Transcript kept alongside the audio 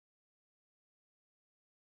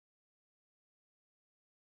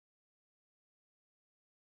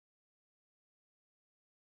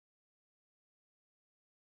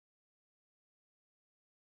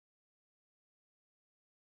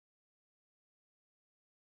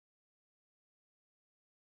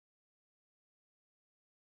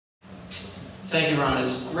Thank you, Ron.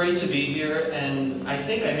 It's great to be here, and I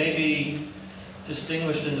think I may be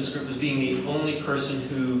distinguished in this group as being the only person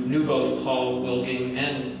who knew both Paul Willging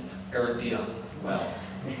and Eric DeJonge well.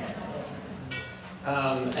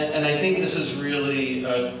 And I think this is really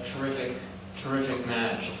a terrific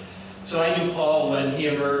match. So I knew Paul when he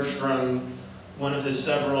emerged from one of his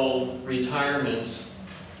several retirements.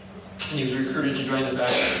 He was recruited to join the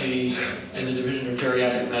faculty in the Division of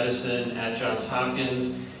Geriatric Medicine at Johns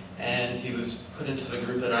Hopkins, and he was put into the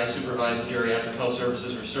group that I supervise, the Geriatric Health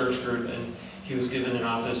Services Research Group, and he was given an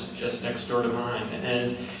office just next door to mine.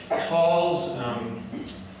 And Paul's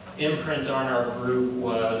imprint on our group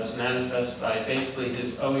was manifest by basically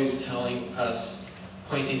his always telling us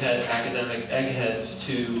pointy-head academic eggheads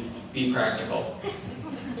to be practical.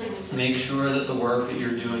 Make sure that the work that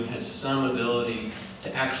you're doing has some ability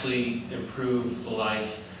to actually improve the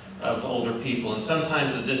life of older people. And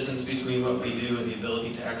sometimes the distance between what we do and the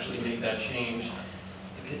ability to actually make that change,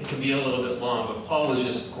 it can be a little bit long. But Paul was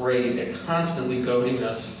just great at constantly goading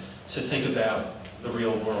us to think about the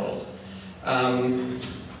real world.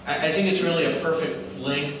 I think it's really a perfect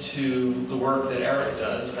link to the work that Eric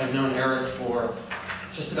does. I've known Eric for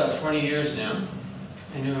just about 20 years now.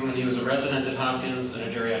 I knew him when he was a resident at Hopkins, then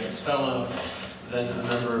a geriatrics fellow, then a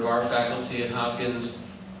member of our faculty at Hopkins.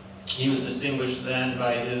 He was distinguished then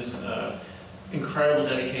by his incredible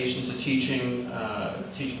dedication to teaching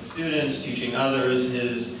students, teaching others,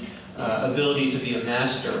 his ability to be a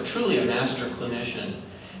master, truly a master clinician,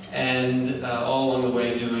 and all along the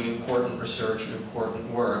way doing important research and important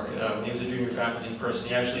work. When he was a junior faculty person,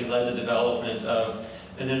 he actually led the development of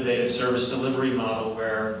an innovative service delivery model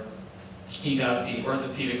where he got the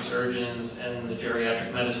orthopedic surgeons and the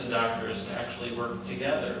geriatric medicine doctors to actually work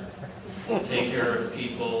together to take care of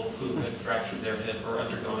people who had fractured their hip or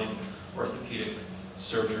undergoing orthopedic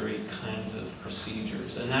surgery kinds of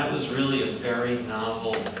procedures. And that was really a very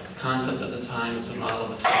novel concept at the time. It's a model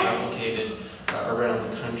that's been replicated around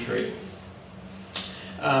the country.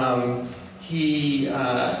 He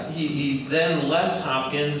then left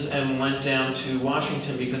Hopkins and went down to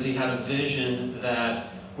Washington because he had a vision that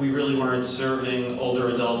we really weren't serving older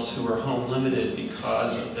adults who were home limited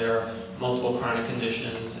because of their multiple chronic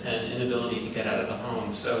conditions and inability to get out of the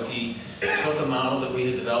home. So he took a model that we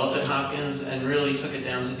had developed at Hopkins and really took it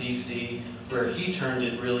down to DC, where he turned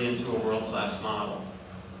it really into a world-class model.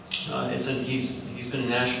 He's been a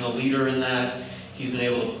national leader in that. He's been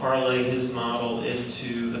able to parlay his model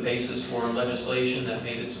into the basis for legislation that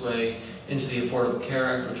made its way into the Affordable Care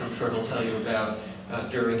Act, which I'm sure he'll tell you about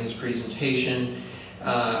during his presentation.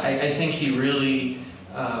 I think he really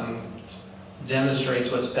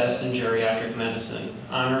demonstrates what's best in geriatric medicine,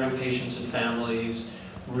 honoring patients and families,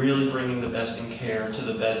 really bringing the best in care to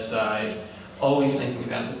the bedside, always thinking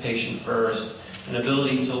about the patient first, an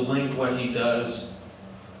ability to link what he does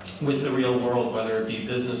with the real world, whether it be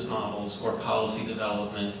business models or policy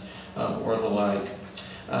development or the like.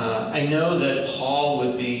 I know that Paul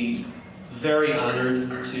would be very honored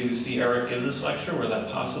to see Eric give this lecture, were that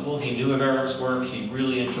possible. He knew of Eric's work, he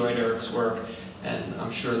really enjoyed Eric's work, and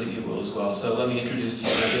I'm sure that you will as well. So let me introduce to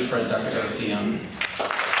you my good friend, Dr. Eric DeJonge.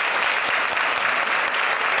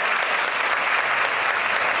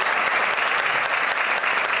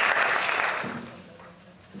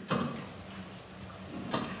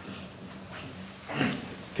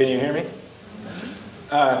 Can you hear me?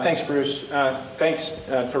 Thanks, Bruce. Thanks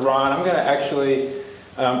to Ron. I'm going to actually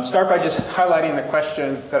start by just highlighting the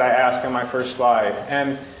question that I asked on my first slide.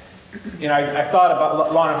 And you know, I thought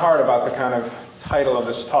about long and hard about the kind of title of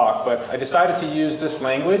this talk, but I decided to use this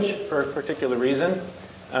language for a particular reason.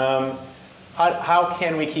 How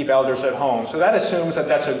can we keep elders at home? So that assumes that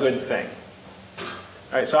that's a good thing.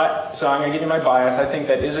 All right, so I'm going to give you my bias. I think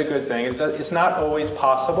that is a good thing. It's not always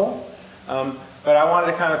possible, but I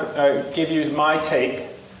wanted to kind of give you my take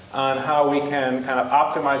on how we can kind of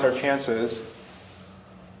optimize our chances.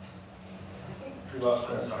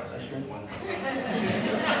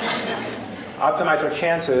 Optimize our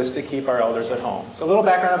chances to keep our elders at home. So a little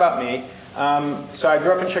background about me. So I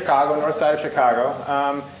grew up in Chicago, north side of Chicago.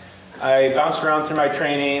 I bounced around through my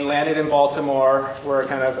training, landed in Baltimore, where I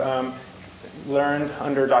kind of learned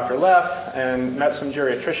under Dr. Leff and met some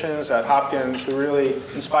geriatricians at Hopkins who really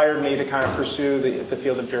inspired me to kind of pursue the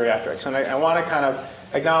field of geriatrics. And I want to kind of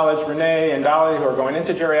acknowledge Renee and Dolly who are going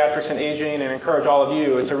into geriatrics and aging, and encourage all of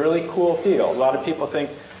you. It's a really cool field. A lot of people think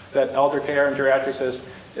that elder care and geriatrics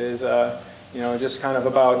is you know, just kind of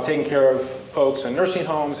about taking care of folks in nursing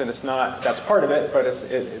homes, and it's not. That's part of it, but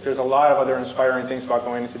there's a lot of other inspiring things about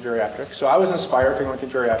going into geriatrics. So I was inspired to go into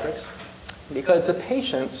geriatrics because the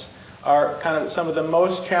patients are kind of some of the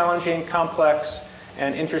most challenging, complex,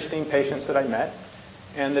 and interesting patients that I met.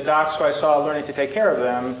 And the docs who I saw learning to take care of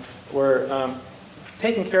them were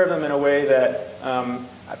taking care of them in a way that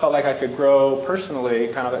I felt like I could grow personally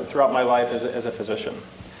kind of throughout my life as a physician.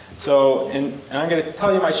 So, and I'm going to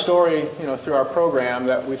tell you my story, through our program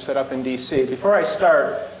that we've set up in DC. Before I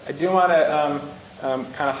start, I do want to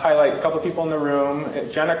kind of highlight a couple of people in the room.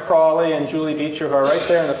 Jenna Crawley and Julie Beecher, who are right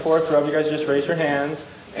there in the fourth row. You guys just raise your hands.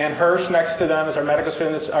 And Hirsch next to them is our medical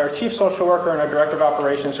student. It's our chief social worker and our director of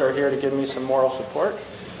operations who are here to give me some moral support.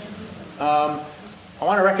 I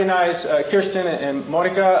want to recognize Kirsten and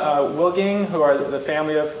Monica Willging, who are the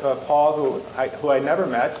family of Paul, who I never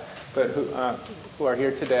met, but who are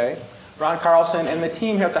here today. Ron Carlson and the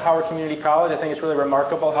team here at the Howard Community College. I think it's really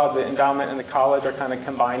remarkable how the endowment and the college are kind of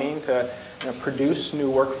combining to produce new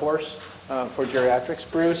workforce for geriatrics.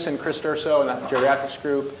 Bruce and Chris Durso and the geriatrics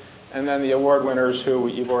group, and then the award winners who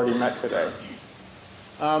you've already met today.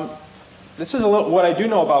 This is what I do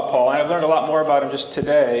know about Paul, and I've learned a lot more about him just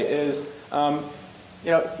today, is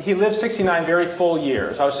he lived 69 very full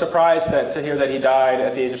years. I was surprised to hear that he died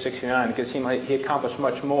at the age of 69 because he accomplished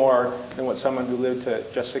much more than what someone who lived to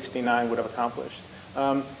just 69 would have accomplished.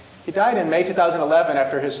 He died in May 2011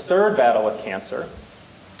 after his third battle with cancer.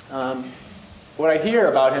 What I hear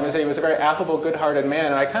about him is that he was a very affable, good-hearted man,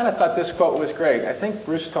 and I kind of thought this quote was great. I think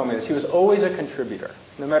Bruce told me this. He was always a contributor.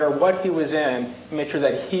 No matter what he was in, he made sure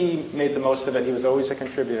that he made the most of it. He was always a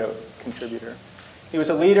contributor. He was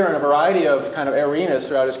a leader in a variety of kind of arenas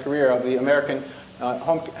throughout his career, of the American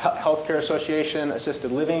Home Healthcare Association,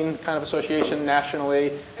 Assisted Living kind of association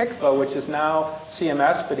nationally, HCFA, which is now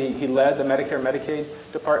CMS, but he led the Medicare Medicaid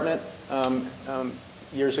department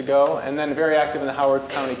years ago, and then very active in the Howard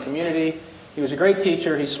County community. He was a great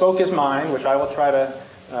teacher. He spoke his mind, which I will try to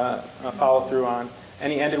follow through on,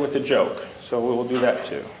 and he ended with a joke, so we will do that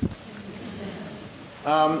too.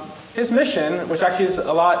 His mission, which actually is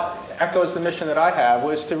echoes the mission that I have,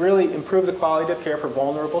 was to really improve the quality of care for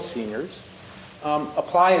vulnerable seniors,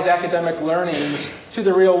 apply his academic learnings to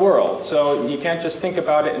the real world. So you can't just think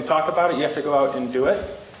about it and talk about it, you have to go out and do it.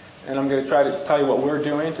 And I'm going to try to tell you what we're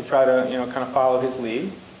doing to try to kind of follow his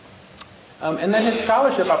lead. And then his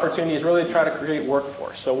scholarship opportunity is really to try to create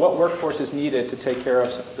workforce. So what workforce is needed to take care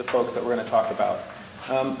of the folks that we're going to talk about.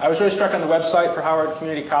 I was really struck on the website for Howard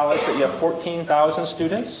Community College that you have 14,000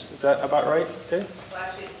 students. Is that about right, Dave? Well,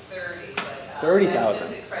 actually it's 30, but 30,000. that's just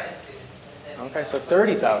the credit students. Okay, so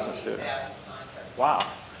 30,000 students. Wow.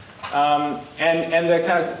 And the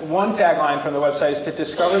kind of one tagline from the website is to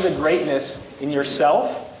discover the greatness in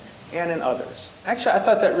yourself and in others. Actually, I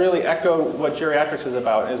thought that really echoed what geriatrics is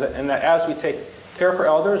about, and that as we take care for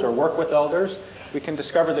elders or work with elders, we can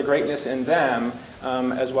discover the greatness in them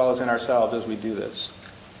as well as in ourselves as we do this.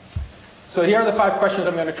 So here are the 5 questions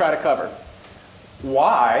I'm going to try to cover.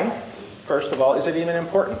 Why, first of all, is it even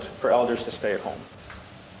important for elders to stay at home?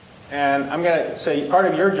 And I'm going to say part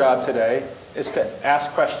of your job today is to ask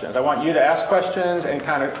questions. I want you to ask questions and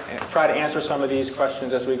kind of try to answer some of these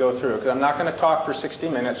questions as we go through, because I'm not going to talk for 60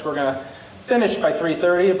 minutes. We're going to finish by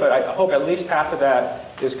 3:30, but I hope at least half of that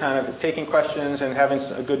is kind of taking questions and having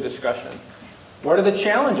a good discussion. What are the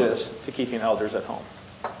challenges to keeping elders at home?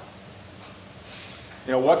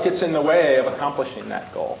 What gets in the way of accomplishing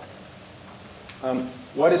that goal?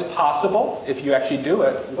 What is possible if you actually do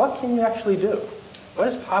it? What can you actually do? What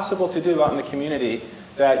is possible to do out in the community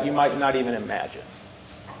that you might not even imagine?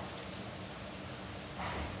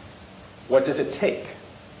 What does it take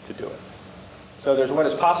to do it? So there's what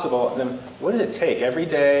is possible, and then what does it take every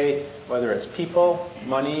day, whether it's people,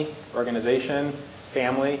 money, organization,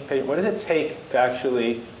 family, what does it take to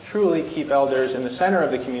actually truly keep elders in the center of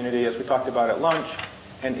the community, as we talked about at lunch,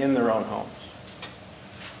 and in their own homes?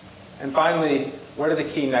 And finally, what are the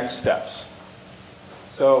key next steps?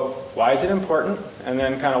 So why is it important? And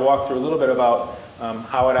then kind of walk through a little bit about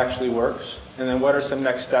how it actually works, and then what are some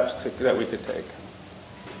next steps that we could take.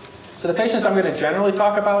 So the patients I'm going to generally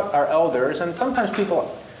talk about are elders, and sometimes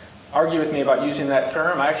people argue with me about using that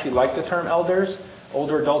term. I actually like the term elders.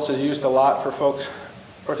 Older adults is used a lot for folks,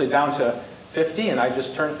 unfortunately, down to 50, and I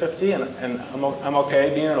just turned 50, and I'm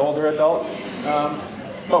okay being an older adult.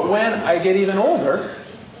 But when I get even older,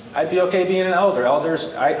 I'd be okay being an elder. Elders,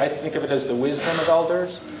 I think of it as the wisdom of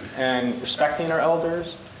elders and respecting our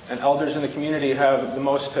elders. And elders in the community have the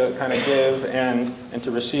most to kind of give and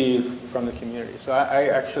to receive from the community. So I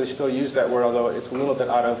actually still use that word, although it's a little bit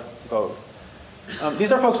out of vogue.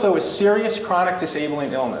 These are folks, though, with serious chronic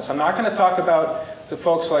disabling illness. I'm not going to talk about the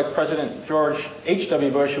folks like President George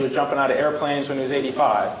H.W. Bush, who was jumping out of airplanes when he was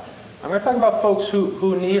 85. I'm going to talk about folks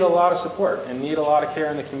who need a lot of support and need a lot of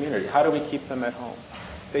care in the community. How do we keep them at home?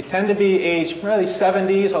 They tend to be age really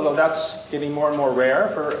 70s, although that's getting more and more rare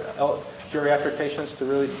for geriatric patients to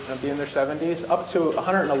really be in their 70s, up to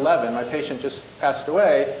 111. My patient just passed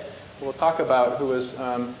away, we'll talk about, who was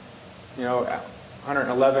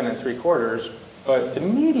 111 and 3/4, but the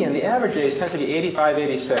median, the average age tends to be 85,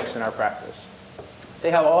 86 in our practice.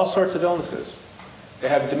 They have all sorts of illnesses. They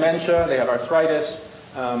have dementia, they have arthritis,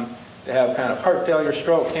 they have kind of heart failure,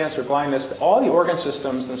 stroke, cancer, blindness. All the organ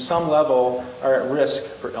systems, in some level, are at risk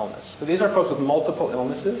for illness. So these are folks with multiple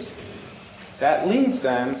illnesses. That leads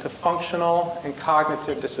then to functional and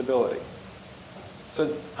cognitive disability. So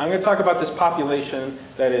I'm going to talk about this population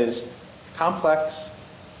that is complex,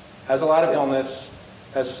 has a lot of illness,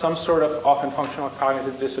 has some sort of often functional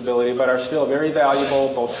cognitive disability, but are still very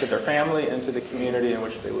valuable both to their family and to the community in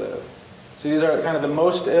which they live. So these are kind of the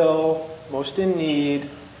most ill, most in need,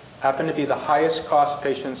 happen to be the highest cost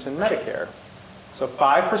patients in Medicare. So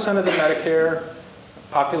 5% of the Medicare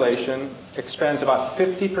population expends about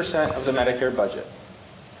 50% of the Medicare budget.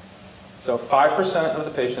 So 5% of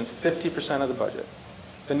the patients, 50% of the budget.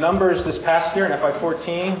 The numbers this past year in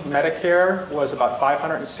FY14, Medicare was about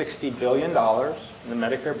 $560 billion in the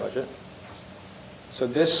Medicare budget. So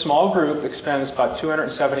this small group expends about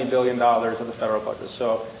 $270 billion of the federal budget.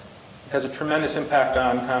 So it has a tremendous impact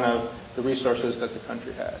on kind of the resources that the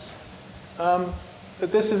country has.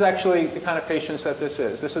 But this is actually the kind of patients that this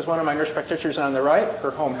is. This is one of my nurse practitioners on the right, her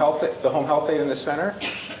home health, the home health aide in the center,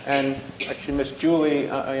 and actually Miss Julie,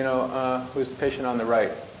 who's the patient on the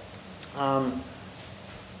right.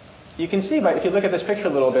 You can see, but if you look at this picture a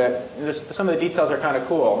little bit, some of the details are kind of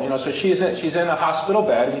cool. So she's in a hospital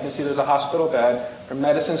bed. You can see there's a hospital bed. Her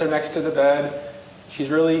medicines are next to the bed. She's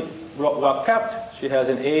really well kept. She has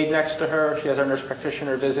an aide next to her. She has our nurse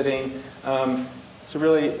practitioner visiting. So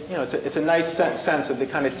really, it's a nice sense of the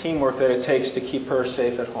kind of teamwork that it takes to keep her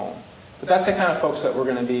safe at home. But that's the kind of folks that we're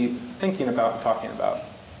going to be thinking about and talking about.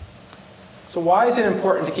 So why is it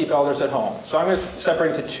important to keep elders at home? So I'm going to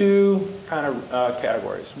separate into two kind of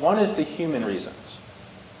categories. One is the human reasons.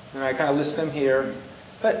 And I kind of list them here.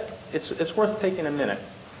 But it's worth taking a minute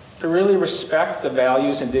to really respect the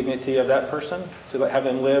values and dignity of that person, to have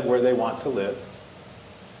them live where they want to live,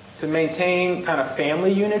 to maintain kind of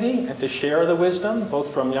family unity and to share the wisdom,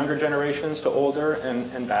 both from younger generations to older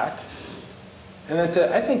and back. And then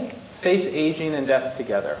to, I think, face aging and death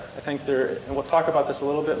together. I think and we'll talk about this a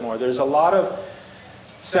little bit more, there's a lot of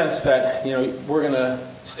sense that we're going to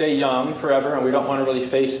stay young forever and we don't want to really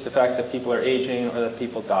face the fact that people are aging or that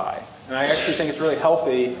people die. And I actually think it's really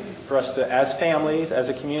healthy for us to, as families, as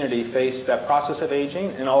a community, face that process of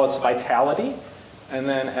aging in all its vitality, and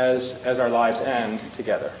then as our lives end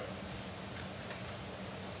together.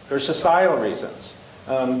 There's societal reasons.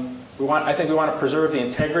 I think we want to preserve the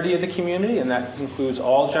integrity of the community, and that includes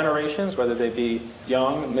all generations, whether they be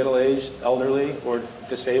young, middle-aged, elderly, or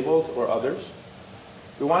disabled, or others.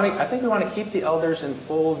 I think we want to keep the elders in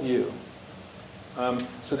full view,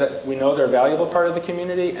 so that we know they're a valuable part of the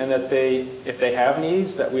community, and that if they have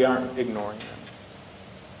needs, that we aren't ignoring them.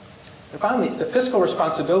 And finally, the fiscal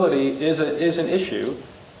responsibility is an issue.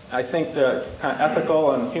 I think the kind of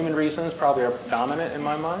ethical and human reasons probably are dominant in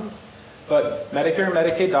my mind. But Medicare and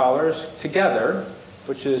Medicaid dollars together,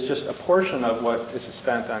 which is just a portion of what is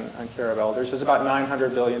spent on care of elders, is about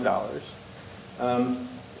 $900 billion.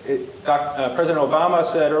 President Obama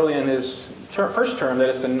said early in his first term that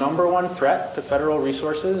it's the #1 threat to federal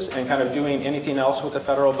resources and kind of doing anything else with the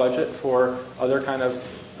federal budget for other kind of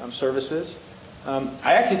services.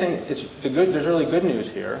 I actually think there's really good news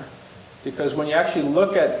here, because when you actually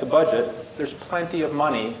look at the budget, there's plenty of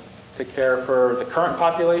money to care for the current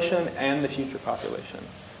population and the future population.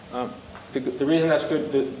 The reason that's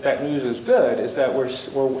good, that news is good, is that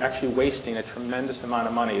we're actually wasting a tremendous amount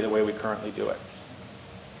of money the way we currently do it.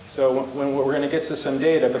 So when we're going to get to some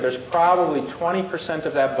data, but there's probably 20%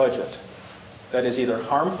 of that budget that is either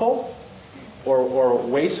harmful or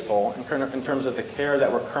wasteful in terms of the care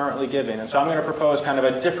that we're currently giving. And so I'm going to propose kind of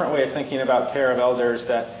a different way of thinking about care of elders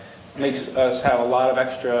that makes us have a lot of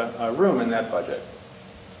extra room in that budget.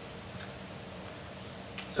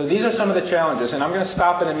 So these are some of the challenges, and I'm going to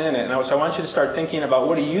stop in a minute, and so I want you to start thinking about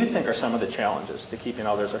what do you think are some of the challenges to keeping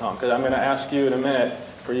elders at home, because I'm going to ask you in a minute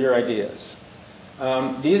for your ideas.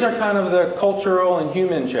 These are kind of the cultural and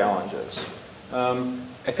human challenges.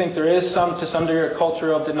 I think there is to some degree, a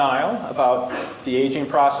cultural denial about the aging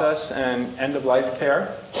process and end-of-life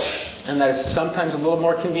care, and that it's sometimes a little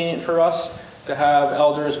more convenient for us to have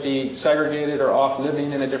elders be segregated or off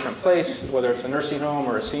living in a different place, whether it's a nursing home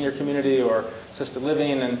or a senior community or assisted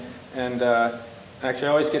living, and Actually,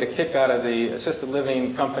 I always get a kick out of the assisted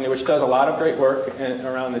living company, which does a lot of great work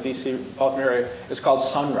around the DC, Baltimore area. It's called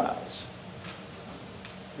Sunrise.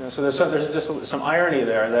 You know, so there's just some irony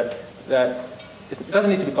there that it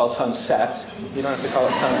doesn't need to be called Sunset. You don't have to call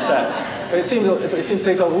it Sunset. But it seems it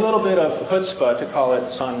takes a little bit of chutzpah to call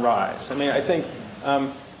it Sunrise. I mean, I think,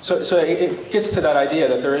 so it gets to that idea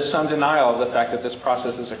that there is some denial of the fact that this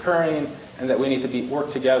process is occurring and that we need to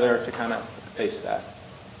work together to kind of face that.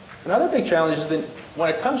 Another big challenge is that when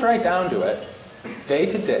it comes right down to it, day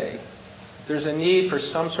to day, there's a need for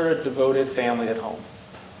some sort of devoted family at home.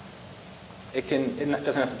 It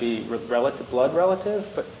doesn't have to be blood relative,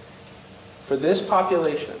 but for this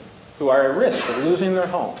population who are at risk of losing their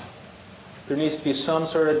home, there needs to be some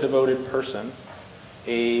sort of devoted person,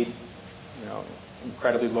 a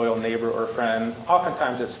incredibly loyal neighbor or friend.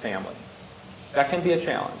 Oftentimes it's family. That can be a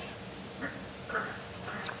challenge.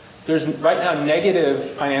 There's right now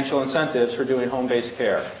negative financial incentives for doing home-based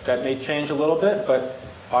care. That may change a little bit, but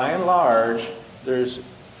by and large, there's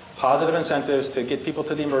positive incentives to get people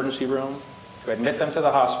to the emergency room, to admit them to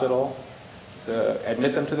the hospital, to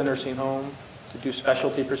admit them to the nursing home, to do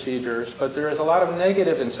specialty procedures. But there is a lot of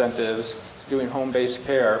negative incentives to doing home-based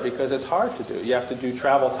care because it's hard to do. You have to do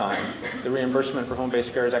travel time. The reimbursement for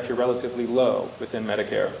home-based care is actually relatively low within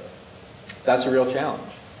Medicare. That's a real challenge.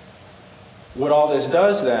 What all this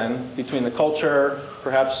does then, between the culture,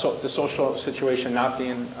 perhaps the social situation not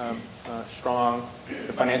being strong,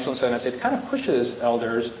 the financial incentives, it kind of pushes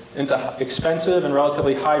elders into expensive and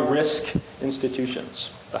relatively high-risk institutions,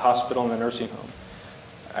 the hospital and the nursing home.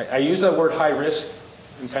 I use that word high risk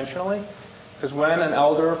intentionally because when an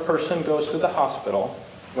elder person goes to the hospital,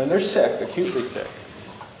 when they're sick, acutely sick,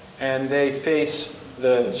 and they face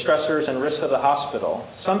the stressors and risks of the hospital,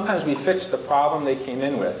 sometimes we fix the problem they came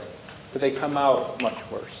in with, but they come out much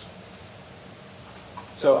worse.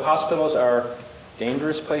 So hospitals are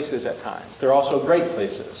dangerous places at times. They're also great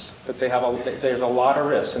places, but there's a lot of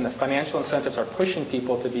risks, and the financial incentives are pushing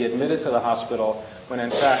people to be admitted to the hospital when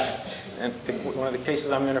in fact, and one of the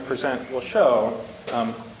cases I'm going to present will show,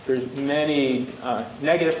 there's many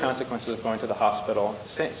negative consequences of going to the hospital.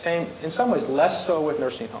 Same, in some ways, less so with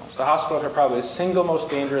nursing homes. The hospitals are probably the single most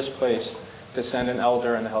dangerous place to send an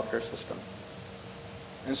elder in the healthcare system.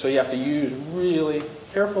 And so you have to use really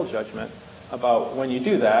careful judgment about when you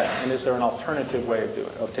do that, and is there an alternative way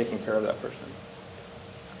of taking care of that person.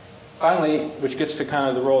 Finally, which gets to kind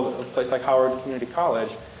of the role of a place like Howard Community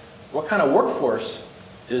College, what kind of workforce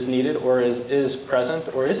is needed or is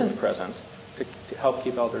present or isn't present to help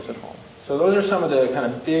keep elders at home. So those are some of the kind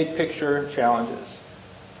of big picture challenges.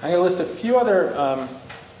 I'm going to list a few other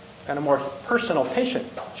kind of more personal patient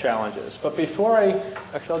challenges. But before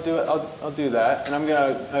actually I'll do that, and I'm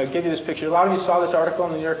going to give you this picture. A lot of you saw this article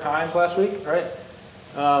in the New York Times last week, right?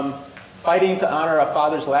 Fighting to honor a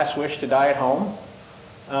father's last wish to die at home.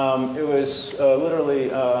 It was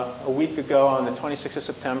literally a week ago on the 26th of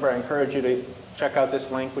September. I encourage you to check out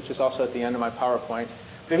this link, which is also at the end of my PowerPoint.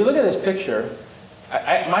 But if you look at this picture,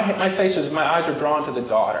 my eyes are drawn to the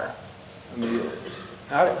daughter immediately.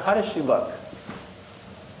 How does she look?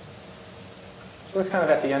 She looks kind of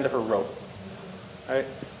at the end of her rope, right?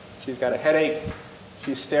 She's got a headache.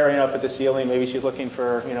 She's staring up at the ceiling. Maybe she's looking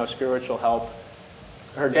for, spiritual help.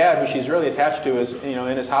 Her dad, who she's really attached to, is,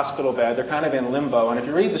 in his hospital bed. They're kind of in limbo. And if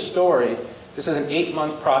you read the story, this is an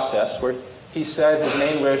 8-month process where he said his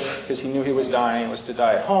main wish, because he knew he was dying, was to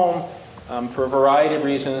die at home. For a variety of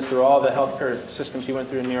reasons, through all the healthcare systems he went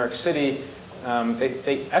through in New York City,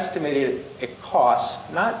 they estimated it cost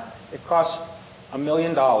 $1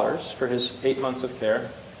 million for his 8 months of care,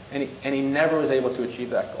 and he never was able to achieve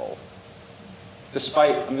that goal.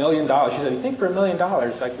 Despite $1 million, she said, "You think for $1 million,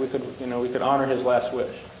 like we could honor his last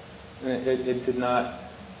wish?" And it did not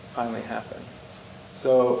finally happen.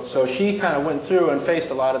 So she kind of went through and faced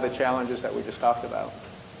a lot of the challenges that we just talked about.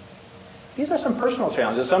 These are some personal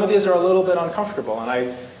challenges. Some of these are a little bit uncomfortable,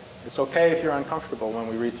 and it's okay if you're uncomfortable when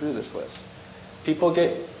we read through this list. People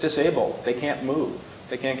get disabled. They can't move.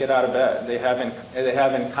 They can't get out of bed. They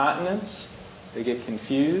have incontinence. They get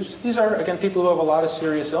confused. These are, again, people who have a lot of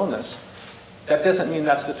serious illness. That doesn't mean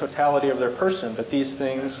that's the totality of their person, but these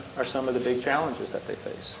things are some of the big challenges that they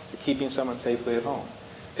face to keeping someone safely at home.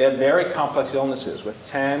 They have very complex illnesses with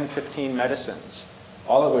 10, 15 medicines,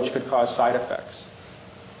 all of which could cause side effects.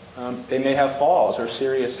 They may have falls or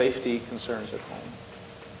serious safety concerns at home.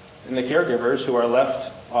 And the caregivers, who are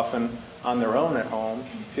left often on their own at home,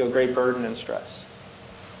 feel great burden and stress.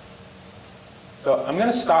 So I'm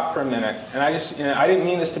going to stop for a minute, and I didn't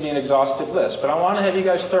mean this to be an exhaustive list, but I want to have you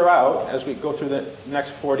guys throw out, as we go through the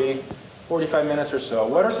next 45 minutes or so,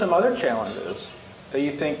 what are some other challenges that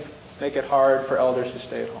you think make it hard for elders to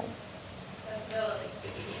stay at home?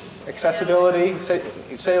 Accessibility.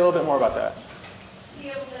 Accessibility, say a little bit more about that. Be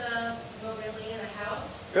able to mobility in a house.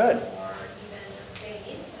 Good. Or even just staying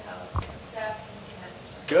into the house, steps, and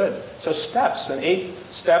that. Good. So steps, and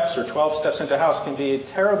 8 steps or 12 steps into a house can be a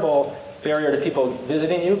terrible barrier to people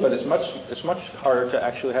visiting you, but it's much harder to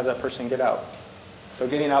actually have that person get out. So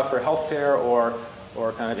getting out for healthcare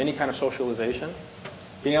or kind of any kind of socialization,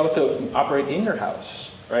 being able to operate in your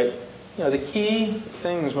house, right? You know, the key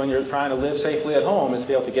things when you're trying to live safely at home is to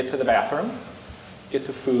be able to get to the bathroom, get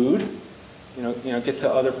to food, get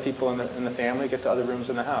to other people in the family, get to other rooms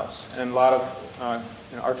in the house. And a lot of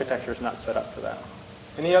architecture is not set up for that.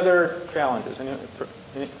 Any other challenges?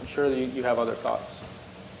 I'm sure you have other thoughts.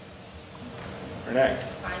 Renee?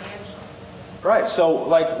 Financial. Right, so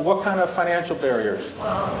like what kind of financial barriers?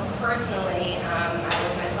 Well, personally, I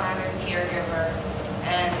was my father's caregiver,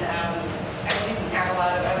 and I didn't have a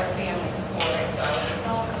lot of other family support, so I was a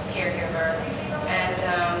sole caregiver. And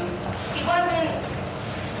he wasn't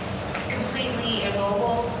completely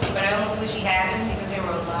immobile, but I almost wish he hadn't because there were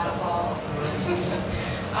a lot of falls.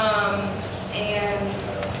 And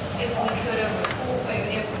if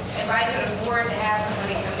I could afford to have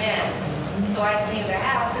somebody come in, so I cleaned the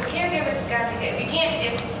house, because caregivers got to get,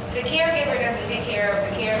 if the caregiver doesn't take care of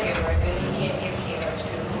the caregiver, then you can't give care to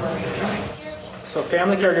whoever you're trying to care for. So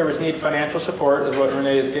family caregivers need financial support is what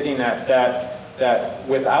Renee is getting at, that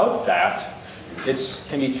without that, it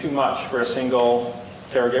can be too much for a single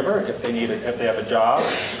caregiver if they have a job,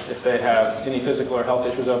 if they have any physical or health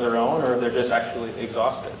issues of their own, or if they're just actually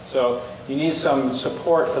exhausted. So you need some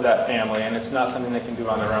support for that family, and it's not something they can do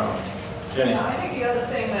on their own. Jenny? I think the other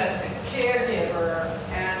thing that the caregiver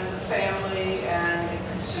and the family and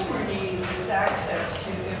the consumer needs is access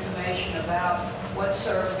to information about what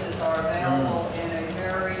services are available in a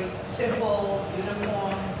very simple,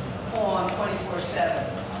 uniform form, 24/7.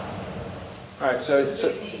 All right, so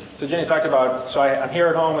Jenny talked about, so I'm here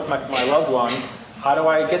at home with my loved one. How do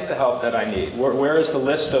I get the help that I need? Where is the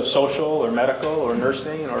list of social or medical or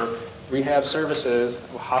nursing or rehab services,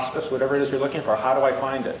 hospice, whatever it is you're looking for? How do I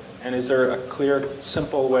find it? And is there a clear,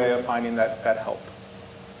 simple way of finding that help?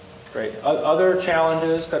 Great. Other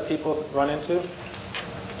challenges that people run into?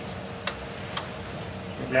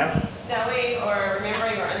 Yeah? Knowing or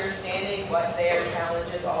remembering or understanding what their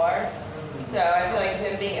challenges are. So I feel like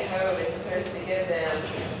them being at home is supposed to give them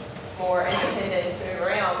more independence to move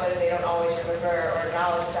around, but if they don't always remember or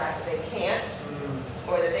acknowledge the fact that they can't,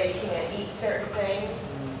 or that they can't eat certain things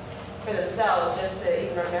for themselves, just to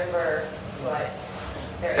even remember what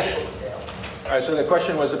they're able to do. All right, so the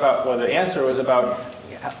question was about, well, the answer was about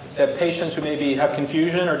that patients who maybe have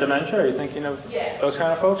confusion or dementia. Are you thinking of those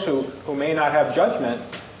kind of folks who may not have judgment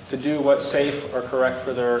to do what's safe or correct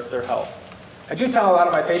for their health? I do tell a lot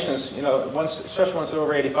of my patients, especially once they're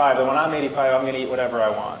over 85, that when I'm 85, I'm going to eat whatever I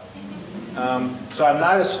want. So I'm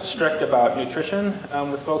not as strict about nutrition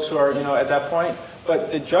with folks who are, at that point.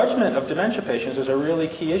 But the judgment of dementia patients is a really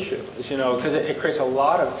key issue, because it creates a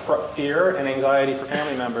lot of fear and anxiety for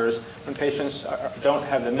family members when patients don't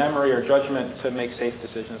have the memory or judgment to make safe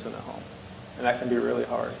decisions in the home. And that can be really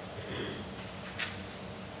hard.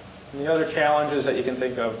 Any other challenges that you can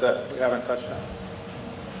think of that we haven't touched on?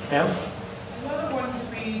 Pam? Another one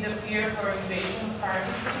would be the fear for invasion of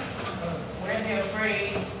privacy, where they're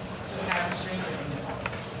afraid to have a stranger in their home.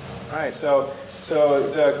 All right, so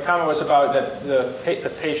the comment was about that the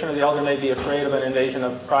patient or the elder may be afraid of an invasion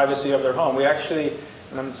of privacy of their home. We actually,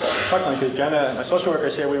 and I'm chuckling because Jenna, my social worker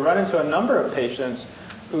is here, we run into a number of patients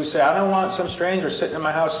who say, I don't want some stranger sitting in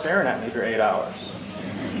my house staring at me for 8 hours,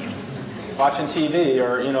 watching TV,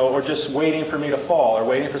 or just waiting for me to fall, or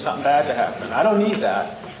waiting for something bad to happen. I don't need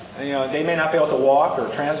that. And, they may not be able to walk or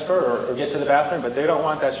transfer or get to the bathroom, but they don't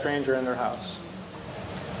want that stranger in their house.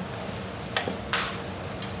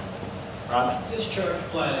 Ron? Discharge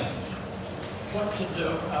planning. What to do,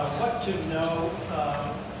 what to know,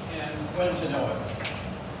 and when to know it.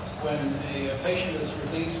 When a patient is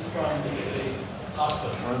released from the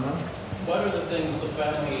hospital, what are the things the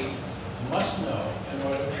family must know in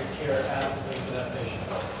order to care adequately for that patient?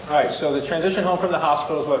 All right, so the transition home from the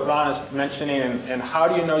hospital is what Ron is mentioning, and how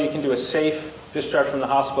do you know you can do a safe discharge from the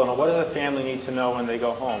hospital, and what does a family need to know when they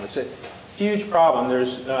go home? It's a huge problem.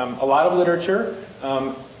 There's a lot of literature,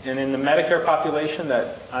 and in the Medicare population,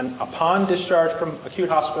 that upon discharge from acute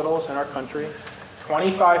hospitals in our country,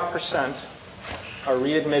 25% are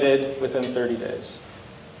readmitted within 30 days.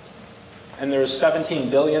 And there's $17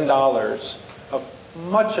 billion of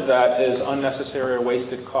much of that is unnecessary or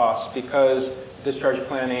wasted costs because discharge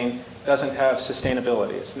planning doesn't have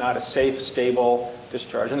sustainability. It's not a safe, stable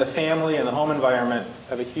discharge. And the family and the home environment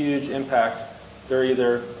have a huge impact. They're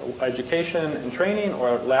either education and training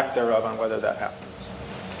or lack thereof on whether that happens.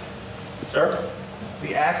 Sir? It's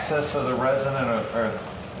the access of the resident or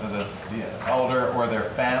the elder or their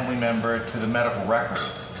family member to the medical record.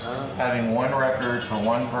 Having one record for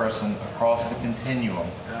one person across the continuum.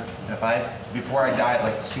 Before I die, I'd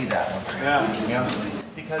like to see that one. Yeah. You know?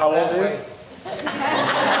 Because How old that are you? way,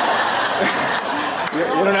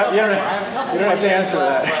 You don't have to answer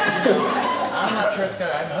that. I'm not sure it's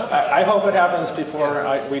going to. I hope it happens before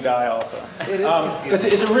we die also.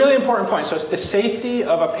 It's a really important point. So it's the safety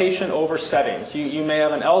of a patient over settings. You may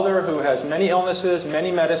have an elder who has many illnesses,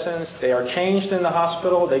 many medicines. They are changed in the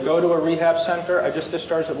hospital. They go to a rehab center. I just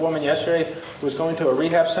discharged a woman yesterday who was going to a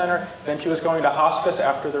rehab center. Then she was going to hospice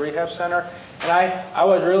after the rehab center. And I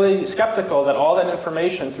was really skeptical that all that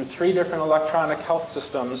information through 3 different electronic health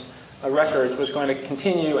systems records was going to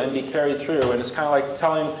continue and be carried through. And it's kind of like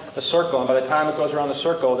telling a circle, and by the time it goes around the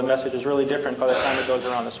circle, the message is really different by the time it goes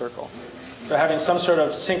around the circle. So having some sort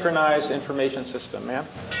of synchronized information system, ma'am?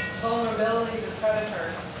 Vulnerability to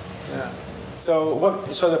predators. Yeah. So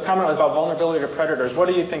the comment was about vulnerability to predators. What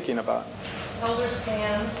are you thinking about? Elder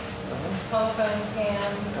scans, telephone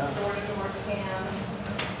scans, door-to-door scans,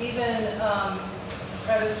 even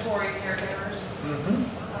predatory caregivers.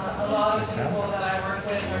 A lot of people that I work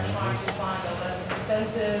with are trying to find a less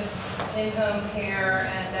expensive in-home care,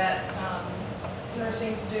 and that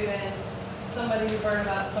nursing student, somebody who heard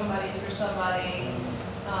about somebody through somebody.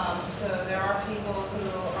 So there are people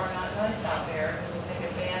who are not nice out there who will take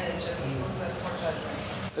advantage of people who have poor judgment.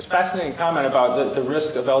 It's a fascinating comment about the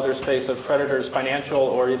risk of elders face of predators, financial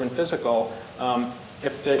or even physical.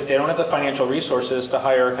 If they don't have the financial resources to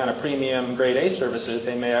hire kind of premium grade A services,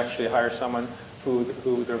 they may actually hire someone who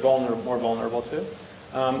they're more vulnerable to.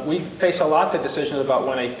 We face a lot of decisions about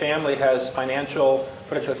when a family has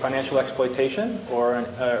particularly financial exploitation or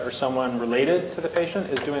someone related to the patient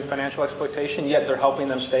is doing financial exploitation, yet they're helping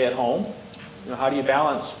them stay at home. How do you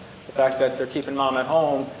balance the fact that they're keeping mom at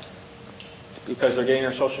home because they're getting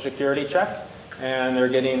their Social Security check and they're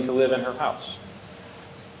getting to live in her house?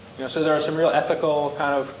 So there are some real ethical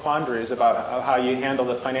kind of quandaries about how you handle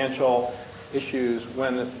the financial issues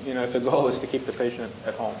when, if the goal is to keep the patient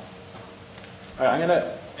at home. All right, I'm going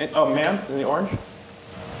to, ma'am, in the orange?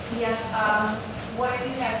 Yes, what if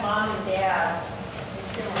you have mom and dad in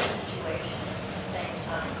similar situations at the same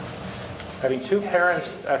time? Having 2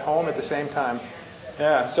 parents at home at the same time.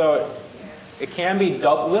 Yeah, so it can be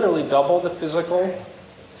literally double the physical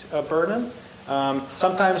burden.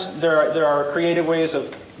 Sometimes there are creative ways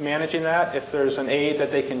of managing that if there's an aid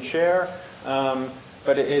that they can share.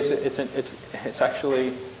 But it's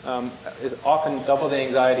actually is often double the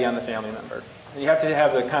anxiety on the family member. And you have to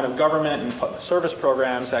have the kind of government and service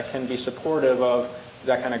programs that can be supportive of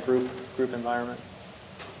that kind of group environment.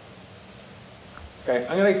 Okay,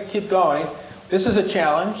 I'm going to keep going. This is a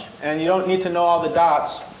challenge, and you don't need to know all the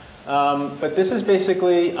dots, but this is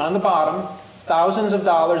basically on the bottom, thousands of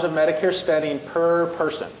dollars of Medicare spending per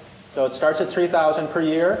person. So it starts at $3,000 per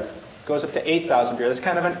year. Goes up to $8,000 per year. That's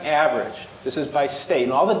kind of an average. This is by state,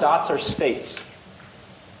 and all the dots are states.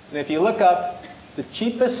 And if you look up, the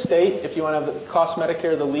cheapest state, if you want to cost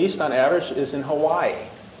Medicare the least on average, is in Hawaii.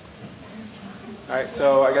 All right,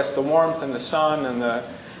 so I guess the warmth and the sun and the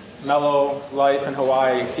mellow life in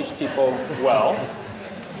Hawaii keeps people well.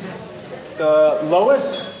 The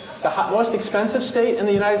most expensive state in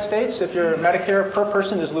the United States, if you're Medicare per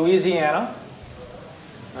person, is Louisiana.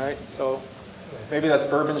 All right, so maybe that's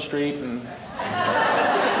Bourbon Street and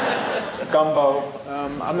gumbo.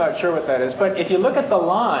 I'm not sure what that is. But if you look at the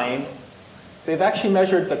line, they've actually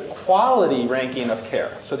measured the quality ranking of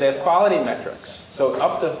care. So they have quality metrics. So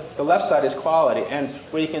up the left side is quality. And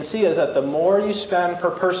what you can see is that the more you spend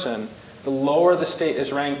per person, the lower the state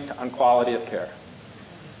is ranked on quality of care.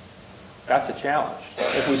 That's a challenge.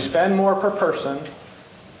 If we spend more per person,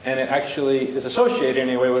 and it actually is associated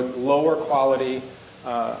anyway with lower quality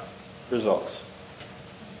results.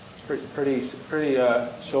 Pretty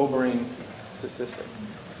sobering statistic.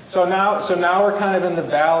 So now we're kind of in the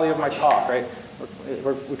valley of my talk, right?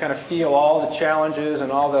 We kind of feel all the challenges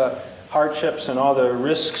and all the hardships and all the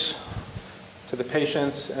risks to the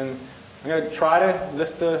patients, and I'm going to try to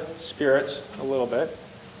lift the spirits a little bit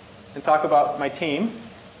and talk about my team.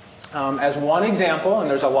 As one example, and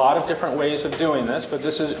there's a lot of different ways of doing this, but I'm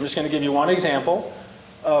just going to give you one example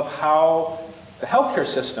of how the healthcare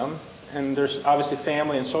system, and there's obviously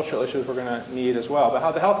family and social issues we're going to need as well, but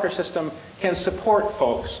how the healthcare system can support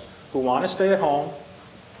folks who want to stay at home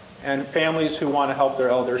and families who want to help their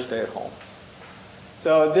elders stay at home.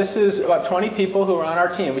 So this is about 20 people who are on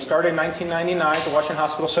our team. We started in 1999 at the Washington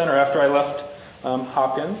Hospital Center after I left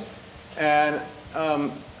Hopkins. And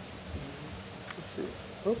let's see.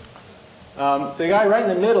 Oops. The guy right in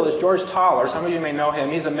the middle is George Toller. Some of you may know him.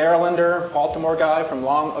 He's a Marylander, Baltimore guy from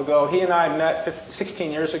long ago. He and I met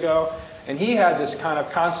 16 years ago, and he had this kind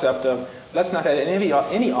of concept of, let's not have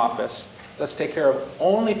any office. Let's take care of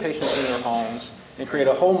only patients in their homes and create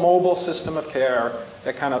a whole mobile system of care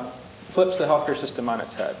that kind of flips the healthcare system on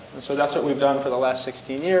its head. And so that's what we've done for the last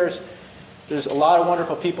 16 years. There's a lot of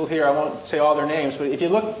wonderful people here. I won't say all their names, but if you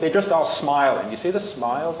look, they're just all smiling. You see the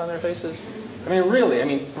smiles on their faces? I mean,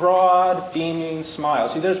 really, broad, beaming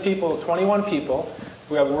smiles. See, there's people, 21 people,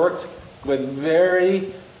 who have worked with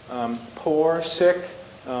very poor, sick,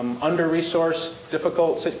 under-resourced,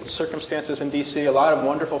 difficult circumstances in D.C., a lot of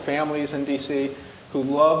wonderful families in D.C. who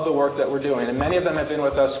love the work that we're doing. And many of them have been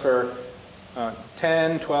with us for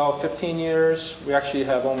 10, 12, 15 years. We actually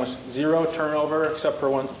have almost zero turnover, except for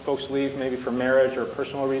when folks leave, maybe for marriage or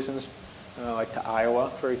personal reasons, like to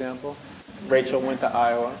Iowa, for example. Rachel went to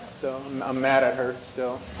Iowa, so I'm mad at her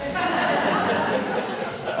still.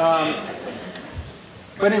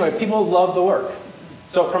 But anyway, people love the work.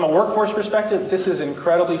 So from a workforce perspective, this is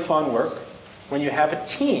incredibly fun work. When you have a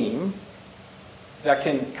team that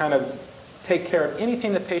can kind of take care of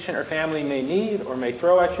anything the patient or family may need or may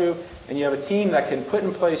throw at you, and you have a team that can put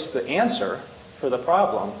in place the answer for the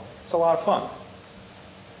problem, it's a lot of fun.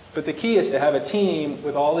 But the key is to have a team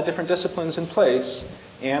with all the different disciplines in place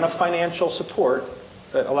and a financial support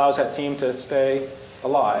that allows that team to stay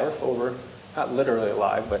alive over, not literally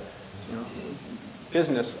alive, but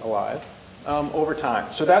business alive over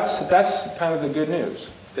time. So that's kind of the good news,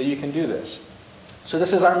 that you can do this. So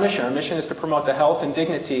this is our mission. Our mission is to promote the health and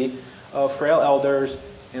dignity of frail elders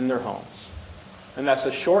in their homes. And that's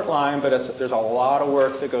a short line, but there's a lot of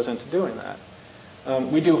work that goes into doing that.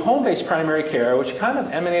 We do home-based primary care, which kind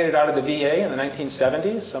of emanated out of the VA in the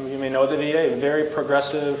 1970s. Some of you may know the VA, a very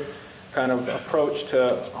progressive kind of approach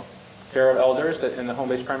to care of elders in the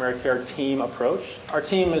home-based primary care team approach. Our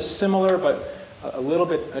team is similar, but a little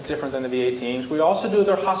bit different than the VA teams. We also do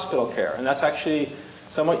their hospital care, and that's actually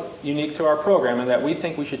somewhat unique to our program in that we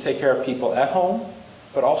think we should take care of people at home,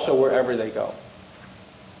 but also wherever they go.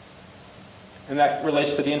 And that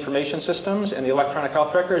relates to the information systems and the electronic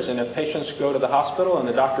health records. And if patients go to the hospital and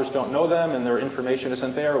the doctors don't know them and their information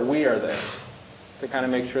isn't there, we are there to kind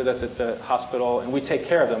of make sure that the hospital, and we take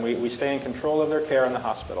care of them. We stay in control of their care in the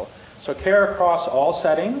hospital. So care across all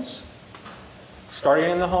settings, starting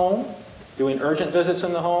in the home, doing urgent visits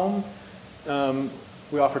in the home.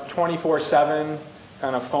 We offer 24/7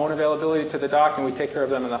 kind of phone availability to the doc, and we take care of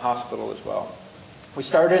them in the hospital as well. We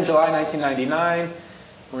started in July 1999.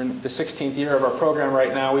 We're in the 16th year of our program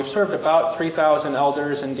right now. We've served about 3,000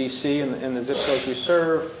 elders in D.C. in the zip codes we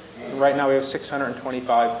serve. And right now we have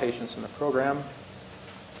 625 patients in the program.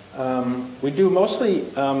 We do mostly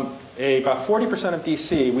about 40% of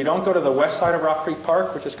D.C. We don't go to the west side of Rock Creek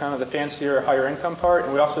Park, which is kind of the fancier, higher income part.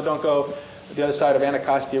 And we also don't go to the other side of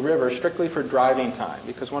Anacostia River strictly for driving time,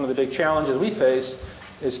 because one of the big challenges we face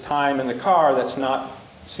is time in the car that's not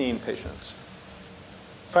seeing patients.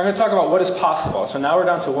 So I'm going to talk about what is possible. So now we're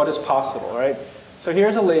down to what is possible, right? So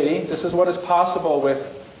here's a lady. This is what is possible with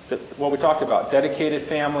what we talked about. Dedicated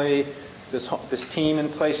family, this team in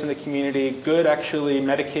place in the community, good actually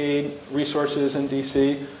Medicaid resources in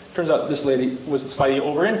D.C. Turns out this lady was slightly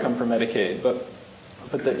over income for Medicaid, but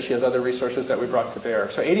she has other resources that we brought to bear.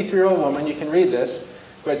 So 83-year-old woman, you can read this,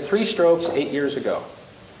 who had 3 strokes 8 years ago.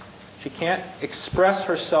 She can't express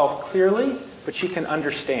herself clearly, but she can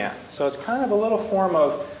understand. So it's kind of a little form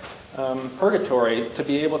of purgatory to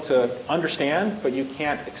be able to understand, but you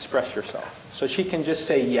can't express yourself. So she can just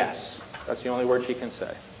say yes. That's the only word she can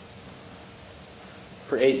say.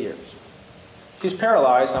 For 8 years. She's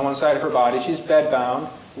paralyzed on one side of her body. She's bedbound,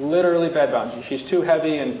 literally bedbound. She's too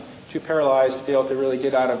heavy and too paralyzed to be able to really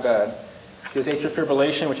get out of bed. She has atrial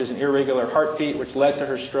fibrillation, which is an irregular heartbeat, which led to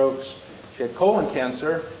her strokes. She had colon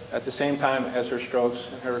cancer at the same time as her strokes,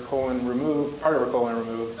 and her colon removed, part of her colon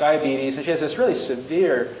removed, diabetes, and she has this really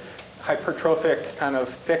severe hypertrophic kind of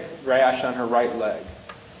thick rash on her right leg.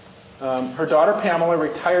 Her daughter Pamela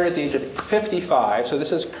retired at the age of 55, so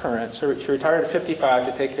this is current, so she retired at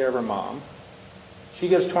 55 to take care of her mom. She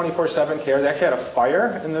gives 24/7 care. They actually had a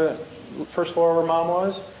fire in the first floor where mom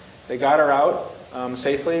was. They got her out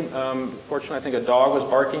safely. Fortunately, I think a dog was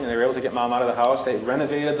barking and they were able to get mom out of the house. They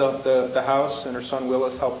renovated the house, and her son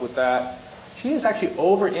Willis helped with that. She is actually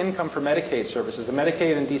over income for Medicaid services. The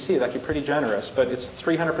Medicaid in D.C. is actually pretty generous, but it's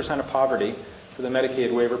 300% of poverty for the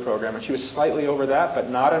Medicaid waiver program. And she was slightly over that, but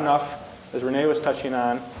not enough, as Renee was touching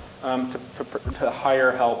on, to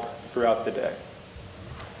hire help throughout the day.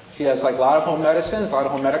 She has like a lot of home medicines, a lot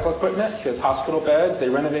of home medical equipment. She has hospital beds. They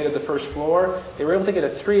renovated the first floor. They were able to get a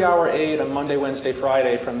 3-hour aid on Monday, Wednesday,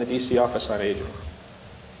 Friday from the DC Office on Aging.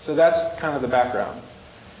 So that's kind of the background.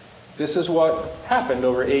 This is what happened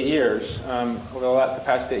over 8 years, over the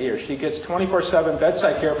past 8 years. She gets 24/7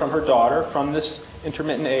 bedside care from her daughter, from this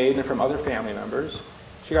intermittent aid, and from other family members.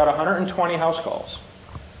 She got 120 house calls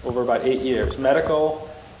over about 8 years. Medical,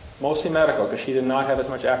 mostly medical, because she did not have as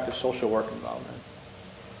much active social work involvement.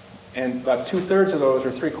 And about 2/3 of those,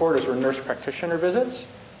 or 3/4, were nurse practitioner visits.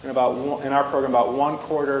 And in our program, about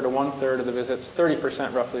 1/4 to 1/3 of the visits,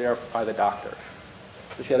 30% roughly, are by the doctor.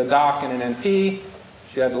 So she had a doc and an NP.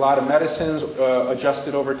 She had a lot of medicines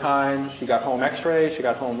adjusted over time. She got home x-rays. She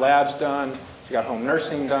got home labs done. She got home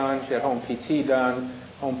nursing done. She had home PT done,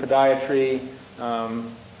 home podiatry.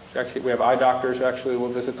 We have eye doctors who actually will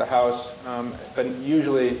visit the house, but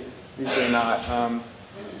usually not.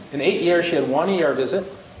 In 8 years, she had 1 ER visit.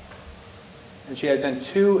 And she had then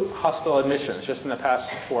 2 hospital admissions just in the past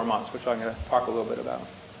 4 months, which I'm going to talk a little bit about.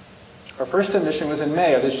 Her first admission was in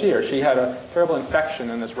May of this year. She had a terrible infection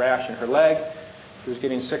and this rash in her leg. She was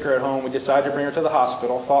getting sicker at home. We decided to bring her to the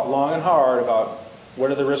hospital, thought long and hard about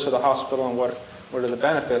what are the risks of the hospital and what are the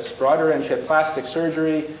benefits. Brought her in. She had plastic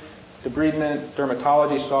surgery, debridement,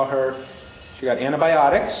 dermatology saw her. She got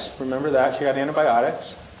antibiotics. Remember that. She got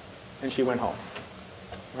antibiotics. And she went home.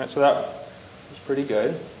 Right, so that was pretty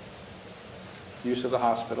good. Use of the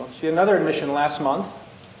hospital. She had another admission last month.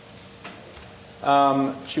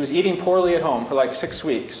 She was eating poorly at home for like 6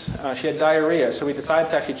 weeks. She had diarrhea, so we decided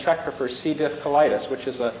to actually check her for C. diff colitis, which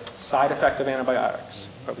is a side effect of antibiotics,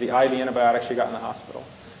 of the IV antibiotics she got in the hospital.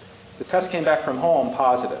 The test came back from home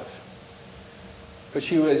positive. But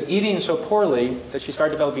she was eating so poorly that she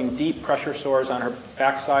started developing deep pressure sores on her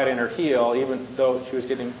backside and her heel, even though she was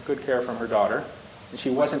getting good care from her daughter. And she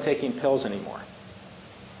wasn't taking pills anymore.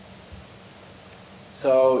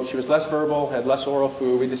 So she was less verbal, had less oral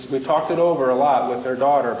food. We talked it over a lot with their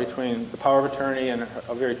daughter, between the power of attorney and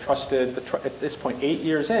a very trusted, at this point, 8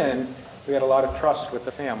 years in, we had a lot of trust with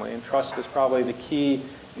the family. And trust is probably the key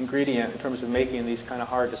ingredient in terms of making these kind of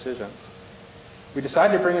hard decisions. We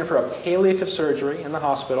decided to bring her for a palliative surgery in the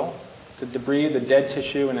hospital to debride the dead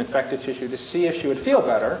tissue and infected tissue to see if she would feel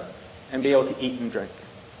better and be able to eat and drink.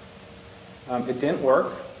 It didn't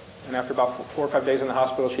work. And after about 4 or 5 days in the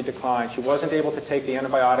hospital, she declined. She wasn't able to take the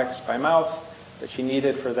antibiotics by mouth that she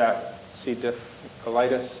needed for that C. diff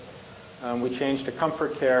colitis. We changed to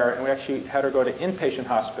comfort care, and we actually had her go to inpatient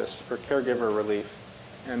hospice for caregiver relief.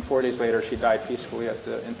 And 4 days later, she died peacefully at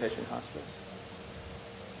the inpatient hospice.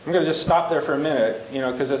 I'm going to just stop there for a minute,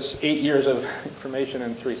 because it's 8 years of information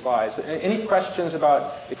in 3 slides. Any questions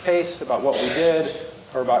about the case, about what we did,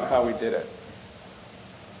 or about how we did it?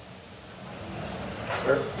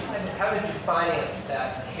 Sir? How did you finance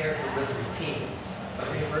that caregiver routine,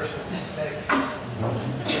 reimbursement?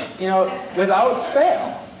 Without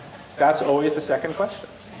fail. That's always the second question.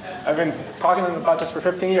 I've been talking about this for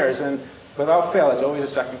 15 years, and without fail, it's always the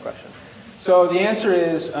second question. So the answer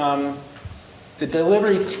is the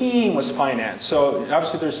delivery team was financed. So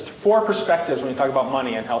obviously there's 4 perspectives when you talk about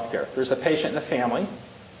money in healthcare. There's the patient and the family.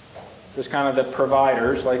 There's kind of the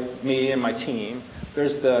providers, like me and my team.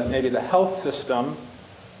 There's maybe the health system,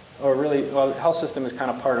 or really, well, the health system is kind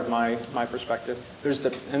of part of my perspective.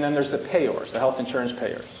 And then there's the payors, the health insurance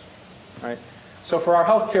payors, right? So for our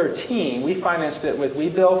healthcare team, we financed it we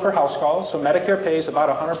bill for house calls. So Medicare pays about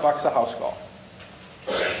 $100 a house call.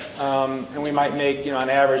 And we might make, on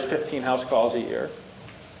average, 15 house calls a year.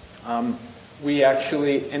 We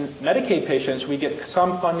actually, in Medicaid patients, we get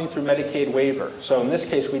some funding through Medicaid waiver. So in this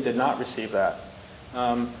case, we did not receive that.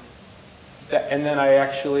 And then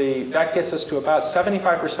that gets us to about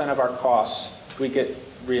 75% of our costs we get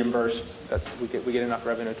reimbursed. We get enough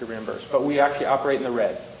revenue to reimburse. But we actually operate in the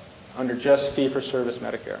red, under just fee-for-service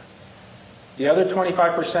Medicare. The other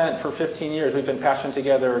 25% for 15 years, we've been patching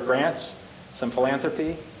together grants, some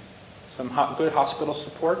philanthropy, some good hospital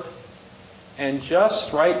support. And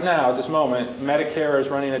just right now, at this moment, Medicare is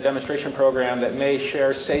running a demonstration program that may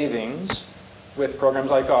share savings with programs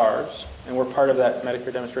like ours. And we're part of that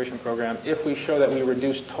Medicare demonstration program if we show that we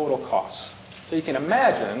reduce total costs. So you can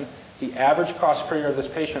imagine the average cost per year of this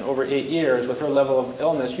patient over 8 years with her level of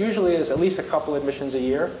illness usually is at least a couple admissions a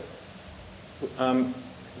year.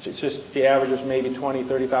 It's just the average is maybe $20,000,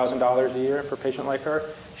 $30,000 a year for a patient like her.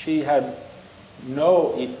 She had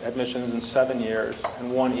no admissions in 7 years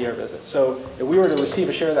and 1 ER visit. So if we were to receive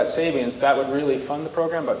a share of that savings, that would really fund the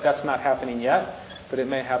program, but that's not happening yet, but it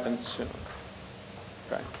may happen soon.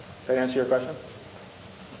 Okay. Did I answer your question?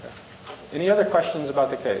 Okay. Any other questions about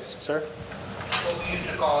the case? Sir? What we used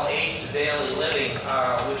to call aids to daily living,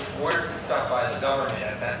 which weren't done by the government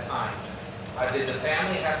at that time. Did the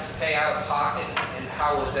family have to pay out of pocket, and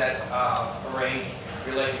how was that arranged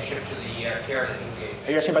in relationship to the care that you gave?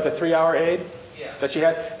 Are you asking about the 3-hour aid? Yeah. That you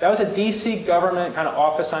had? That was a DC government kind of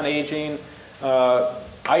Office on Aging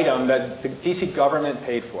item that the DC government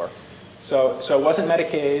paid for. So it wasn't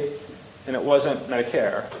Medicaid and it wasn't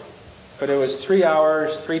Medicare, but it was 3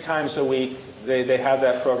 hours, 3 times a week. They have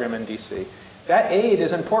that program in DC. That aid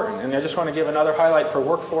is important, and I just want to give another highlight for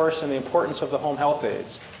workforce and the importance of the home health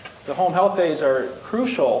aides. The home health aides are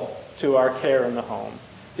crucial to our care in the home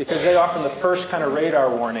because they offer the first kind of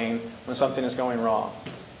radar warning when something is going wrong.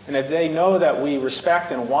 And if they know that we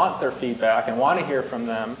respect and want their feedback and want to hear from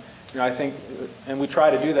them, I think, and we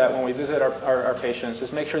try to do that when we visit our patients,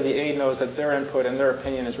 is make sure the aide knows that their input and their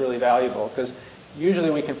opinion is really valuable, because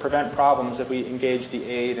usually we can prevent problems if we engage the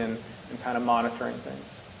aide in kind of monitoring things.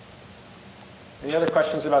 Any other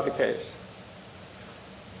questions about the case?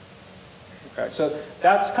 Okay, so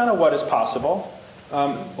that's kind of what is possible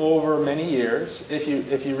over many years if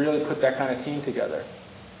you really put that kind of team together.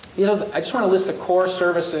 I just want to list the core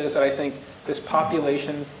services that I think this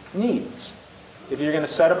population needs. If you're going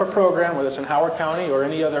to set up a program, whether it's in Howard County or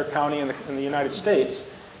any other county in the United States,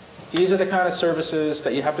 these are the kind of services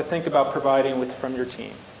that you have to think about providing from your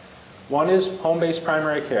team. One is home-based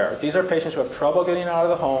primary care. These are patients who have trouble getting out of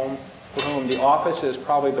the home, for whom the office is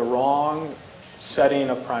probably the wrong setting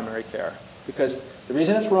of primary care. Because the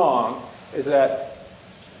reason it's wrong is that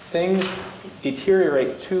things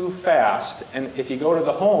deteriorate too fast, and if you go to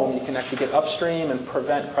the home, you can actually get upstream and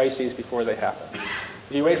prevent crises before they happen.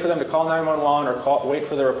 If you wait for them to call 911 or wait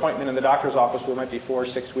for their appointment in the doctor's office, which might be 4 or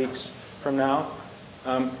 6 weeks from now,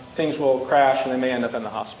 things will crash and they may end up in the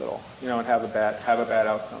hospital, and have a bad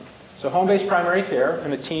outcome. So home-based primary care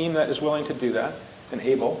and a team that is willing to do that, and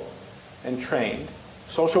able, and trained.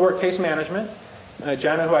 Social work case management.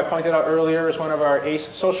 Jenna, who I pointed out earlier, is one of our ACE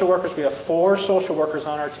social workers. We have 4 social workers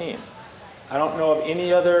on our team. I don't know of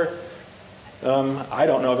any other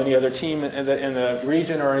team in the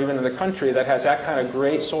region or even in the country that has that kind of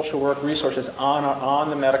great social work resources on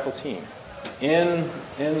the medical team in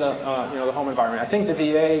the home environment. I think the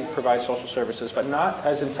VA provides social services, but not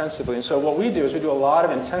as intensively. And so what we do is we do a lot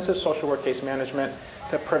of intensive social work case management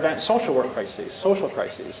to prevent social work crises, social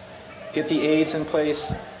crises. Get the aides in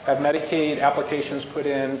place, have Medicaid applications put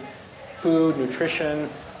in, food, nutrition,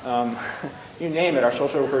 you name it, our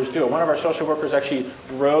social workers do it. One of our social workers actually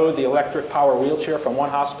rode the electric power wheelchair from one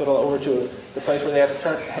hospital over to the place where they had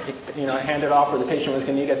to hand it off where the patient was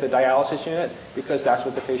going to need it at the dialysis unit, because that's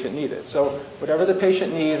what the patient needed. So whatever the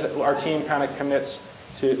patient needs, our team kind of commits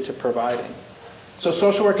to providing. So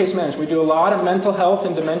social work case management, we do a lot of mental health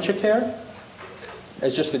and dementia care.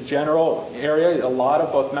 As just a general area, a lot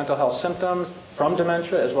of both mental health symptoms from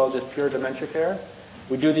dementia as well as just pure dementia care.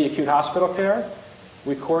 We do the acute hospital care.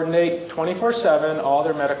 We coordinate 24/7 all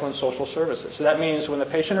their medical and social services. So that means when the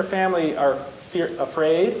patient or family are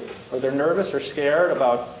afraid or they're nervous or scared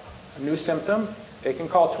about a new symptom, they can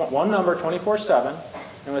call one number 24/7,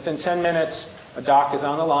 and within 10 minutes, a doc is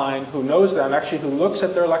on the line who knows them, actually who looks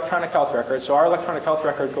at their electronic health record. So our electronic health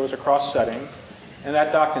record goes across settings, and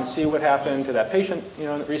that doc can see what happened to that patient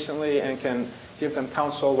recently and can give them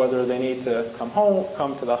counsel whether they need to come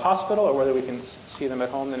to the hospital, or whether we can see them at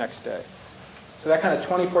home the next day. So that kind of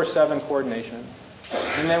 24/7 coordination.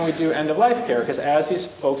 And then we do end-of-life care, because as these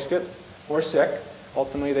folks get more sick,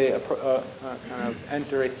 ultimately they kind of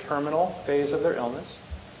enter a terminal phase of their illness.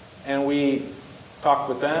 And we talk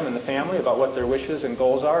with them and the family about what their wishes and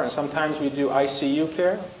goals are. And sometimes we do ICU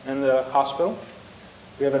care in the hospital.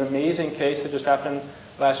 We have an amazing case that just happened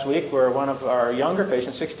last week where one of our younger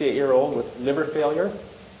patients, 68-year-old with liver failure,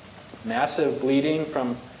 massive bleeding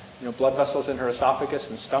from blood vessels in her esophagus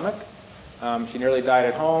and stomach. She nearly died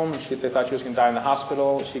at home. They thought she was going to die in the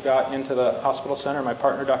hospital. She got into the hospital center. My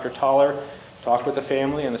partner, Dr. Toller, talked with the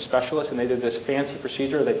family and the specialist, and they did this fancy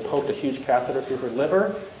procedure. They poked a huge catheter through her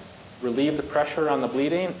liver, relieved the pressure on the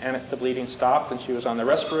bleeding, and the bleeding stopped, and she was on the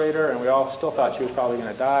respirator, and we all still thought she was probably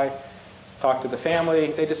going to die. Talked to the family.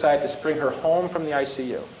 They decided to bring her home from the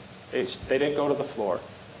ICU. They didn't go to the floor.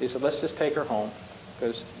 They said, let's just take her home,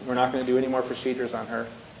 because we're not going to do any more procedures on her.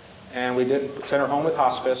 And we did send her home with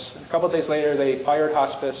hospice. A couple of days later, they fired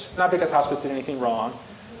hospice, not because hospice did anything wrong,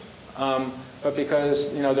 but because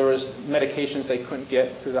there was medications they couldn't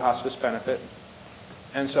get through the hospice benefit.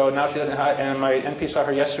 And so now she doesn't have, and my NP saw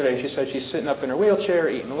her yesterday, and she said she's sitting up in her wheelchair,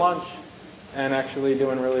 eating lunch, and actually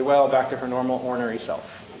doing really well, back to her normal ornery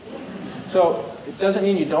self. So it doesn't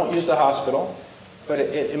mean you don't use the hospital, but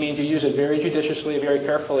it means you use it very judiciously, very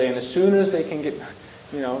carefully, and as soon as they can get,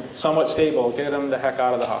 somewhat stable, get them the heck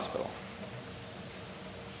out of the hospital.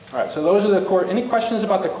 All right, so those are the core. Any questions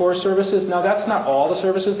about the core services? Now, that's not all the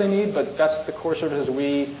services they need, but that's the core services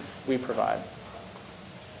we provide.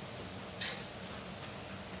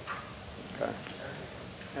 Okay.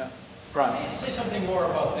 Yeah. Brian. Say something more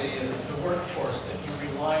about the workforce that you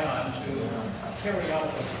rely on to carry out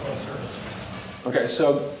those core services. Okay,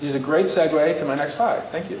 so this is a great segue to my next slide.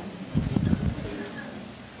 Thank you.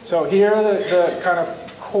 So here are the kind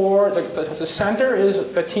of core, the center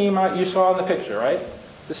is the team you saw in the picture, right?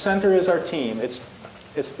 The center is our team. It's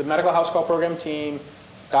the medical house call program team,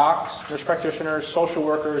 docs, nurse practitioners, social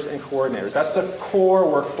workers, and coordinators. That's the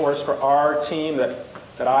core workforce for our team that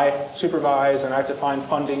I supervise and I have to find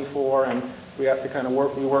funding for, and we have to kind of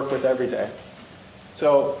work with every day.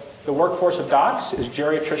 So the workforce of docs is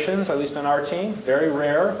geriatricians, at least on our team. Very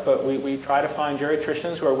rare, but we try to find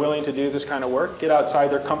geriatricians who are willing to do this kind of work, get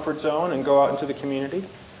outside their comfort zone and go out into the community.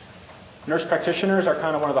 Nurse practitioners are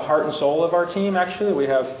kind of one of the heart and soul of our team, actually. We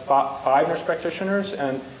have 5 nurse practitioners,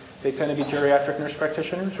 and they tend to be geriatric nurse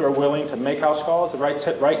practitioners who are willing to make house calls.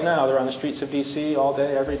 Right now, they're on the streets of DC all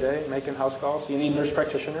day, every day, making house calls. You need nurse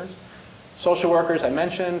practitioners. Social workers, I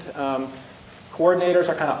mentioned. Coordinators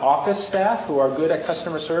are kind of office staff who are good at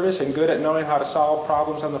customer service and good at knowing how to solve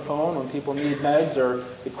problems on the phone when people need meds or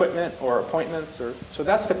equipment or appointments. So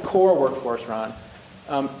that's the core workforce, Ron.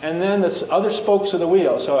 And then the other spokes of the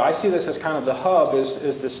wheel. So I see this as kind of the hub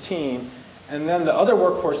is this team. And then the other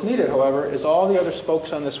workforce needed, however, is all the other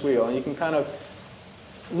spokes on this wheel. And you can kind of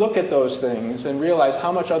look at those things and realize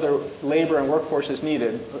how much other labor and workforce is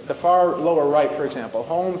needed. The far lower right, for example,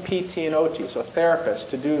 home PT and OT, so therapists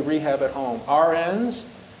to do rehab at home. RNs,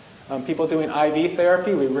 people doing IV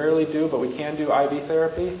therapy. We rarely do, but we can do IV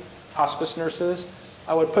therapy. Hospice nurses.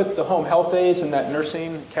 I would put the home health aides in that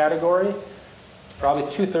nursing category. Probably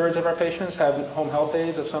 2/3 of our patients have home health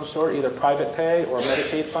aides of some sort, either private pay or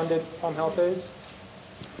Medicaid-funded home health aides.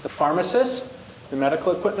 The pharmacist, the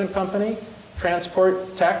medical equipment company,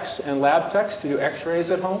 transport techs and lab techs to do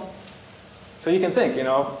x-rays at home. So you can think, going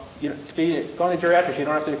to geriatrics, you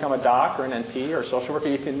don't have to become a doc or an NP or a social worker.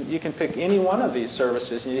 You can pick any one of these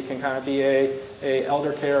services, and you can kind of be a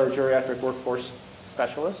elder care or geriatric workforce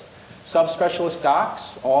specialist. Subspecialist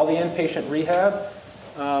docs, all the inpatient rehab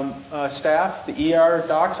staff, the ER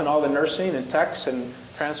docs and all the nursing and techs and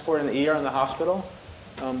transport in the ER in the hospital.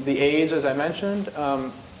 The aides, as I mentioned,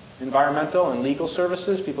 environmental and legal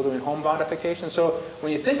services, people doing home modification. So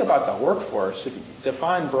when you think about the workforce, if you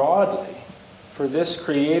define broadly for this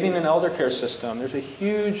creating an elder care system, there's a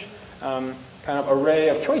huge kind of array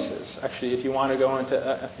of choices, actually, if you want to go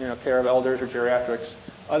into care of elders or geriatrics,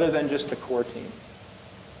 other than just the core team.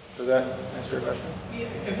 Does that answer your question?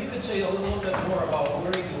 If you could say a little bit more about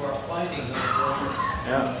where you are finding those workers.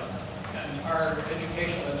 Yeah. And are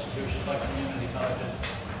educational institutions like community colleges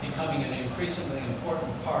becoming an increasingly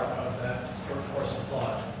important part of that workforce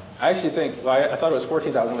supply? I actually think, I thought it was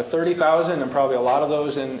 14,000, with 30,000 and probably a lot of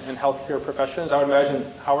those in healthcare professions. I would imagine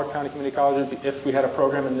Howard County Community College, if we had a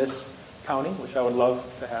program in this county, which I would love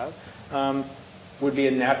to have, would be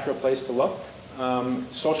a natural place to look.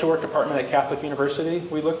 Social work department at Catholic University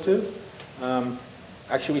we look to.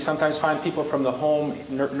 Actually, we sometimes find people from the home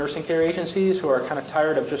nursing care agencies who are kind of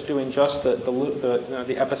tired of just doing just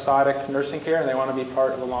the episodic nursing care, and they want to be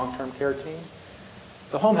part of a long-term care team.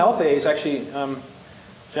 The home health aides, actually,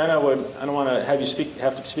 Jenna would, I don't want to have you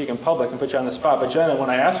have to speak in public and put you on the spot, but Jenna, when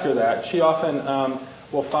I ask her that, she often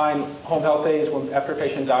will find home health aides after a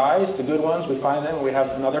patient dies, the good ones, we find them, and we have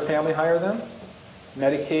another family hire them.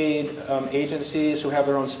 Medicaid agencies who have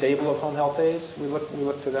their own stable of home health aides, we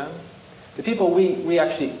look to them. The people we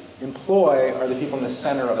actually employ are the people in the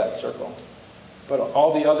center of that circle. But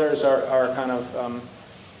all the others are kind of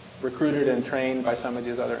recruited and trained by some of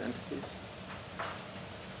these other entities.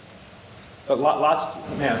 But lots,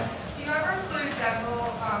 man. Do you ever include dental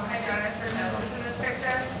hygienists or dentists in this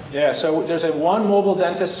picture? Yeah, so there's one mobile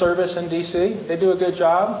dentist service in DC. They do a good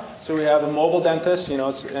job. So we have a mobile dentist,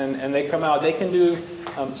 and they come out. They can do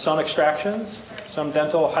some extractions, some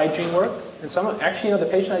dental hygiene work, and some actually, the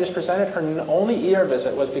patient I just presented, her only ER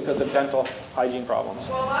visit was because of dental hygiene problems.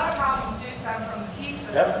 Well, a lot of problems do stem from the teeth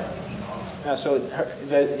for Yep. people. Yeah, so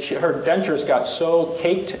her dentures got so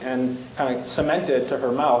caked and kind of cemented to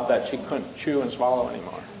her mouth that she couldn't chew and swallow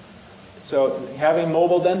anymore. So having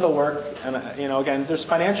mobile dental work, and again, there's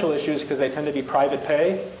financial issues because they tend to be private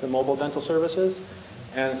pay, the mobile dental services,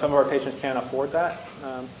 and some of our patients can't afford that.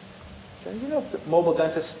 If the mobile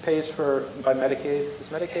dentist pays by Medicaid? Is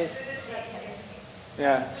Medicaid? Yes, it is Medicaid.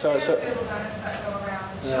 Yeah, so There are mobile dentists that go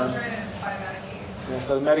around children, and it's by Medicaid. And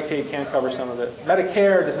so Medicaid can cover some of it.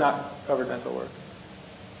 Medicare does not cover dental work.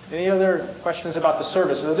 Any other questions about the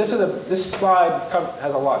service? So this slide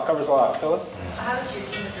covers a lot. Phyllis? How does your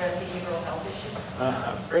team address behavioral health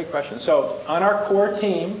issues? Great question. So on our core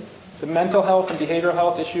team, the mental health and behavioral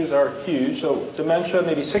health issues are huge. So dementia,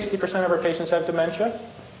 maybe 60% of our patients have dementia.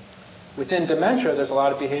 Within dementia, there's a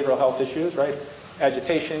lot of behavioral health issues, right?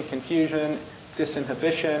 Agitation, confusion,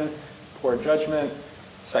 disinhibition, poor judgment,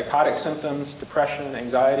 psychotic symptoms, depression,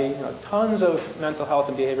 anxiety, tons of mental health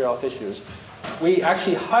and behavioral health issues. We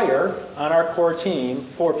actually hire on our core team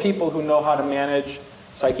for people who know how to manage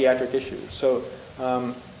psychiatric issues. So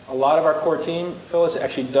a lot of our core team, Phyllis,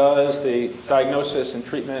 actually does the diagnosis and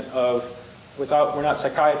treatment of, we're not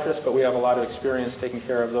psychiatrists, but we have a lot of experience taking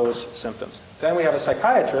care of those symptoms. Then we have a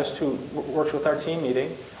psychiatrist who works with our team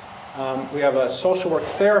meeting. We have a social work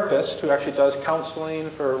therapist who actually does counseling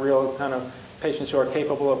for real kind of patients who are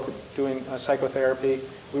capable of doing psychotherapy.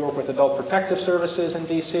 We work with adult protective services in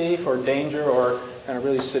DC for danger or kind of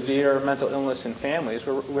really severe mental illness in families.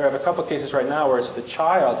 We have a couple cases right now where it's the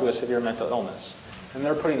child who has severe mental illness, and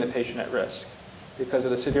they're putting the patient at risk because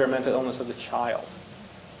of the severe mental illness of the child.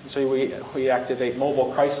 And so we activate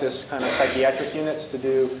mobile crisis kind of psychiatric units to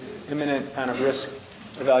do imminent kind of risk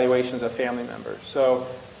evaluations of family members. So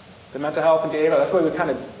the mental health and behavior, that's why we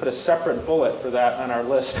kind of put a separate bullet for that on our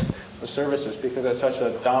list of services, because it's such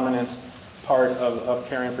a dominant part of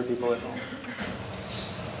caring for people at home.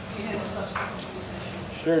 Do you handle substance abuse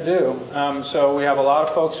issues? Sure do. So we have a lot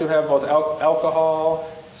of folks who have both alcohol,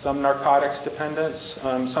 some narcotics dependence.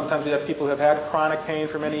 Sometimes we have people who have had chronic pain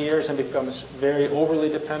for many years and become very overly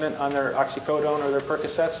dependent on their oxycodone or their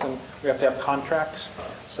Percocets, and we have to have contracts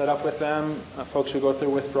set up with them. Folks who go through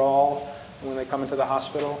withdrawal when they come into the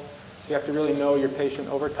hospital. So you have to really know your patient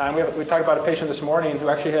over time. We talked about a patient this morning who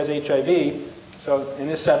actually has HIV. So in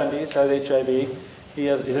his 70s, has HIV.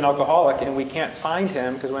 He's an alcoholic, and we can't find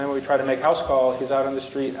him because when we try to make house calls, he's out on the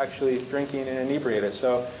street actually drinking and inebriated.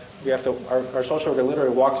 So we have to, our social worker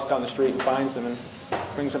literally walks down the street and finds him and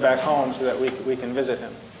brings him back home so that we can visit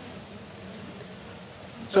him.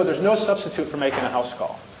 So there's no substitute for making a house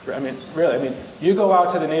call. I mean, really, you go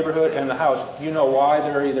out to the neighborhood and the house, you know why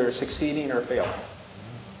they're either succeeding or failing.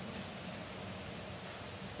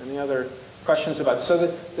 Any other questions about this? So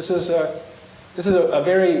this is a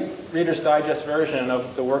very Reader's Digest version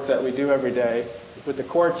of the work that we do every day with the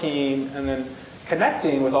core team and then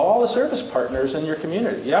connecting with all the service partners in your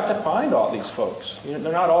community. You have to find all these folks. They're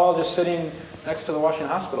not all just sitting next to the Washington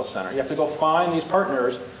Hospital Center. You have to go find these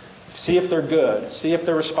partners, see if they're good, see if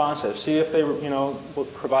they're responsive, see if they will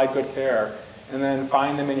provide good care, and then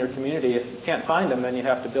find them in your community. If you can't find them, then you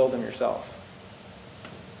have to build them yourself.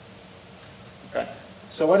 Okay.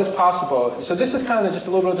 So what is possible? So this is kind of just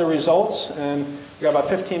a little bit of the results, and we got about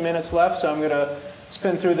 15 minutes left, so I'm going to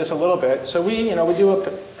spin through this a little bit. So we do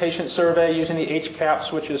a patient survey using the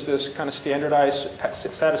HCAHPS, which is this kind of standardized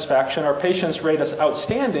satisfaction. Our patients rate us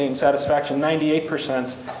outstanding satisfaction,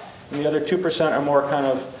 98%, and the other 2% are more kind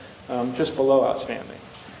of just below outstanding.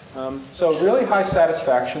 So really high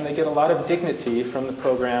satisfaction. They get a lot of dignity from the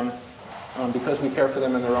program because we care for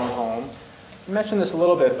them in their own home. I mentioned this a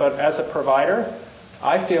little bit, but as a provider,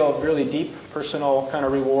 I feel really deep personal kind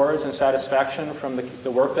of rewards and satisfaction from the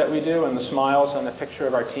work that we do, and the smiles on the picture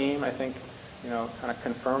of our team, I think, kind of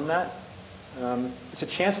confirm that. It's a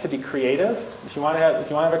chance to be creative. If you want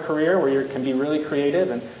to have a career where you can be really creative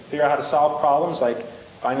and figure out how to solve problems, like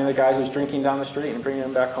finding the guy who's drinking down the street and bringing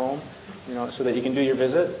him back home, so that you can do your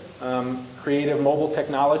visit. Creative mobile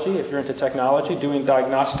technology, if you're into technology, doing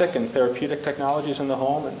diagnostic and therapeutic technologies in the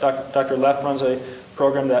home. And Dr. Leff runs a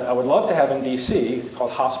program that I would love to have in DC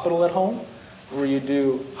called Hospital at Home, where you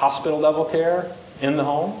do hospital level care in the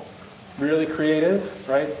home. Really creative,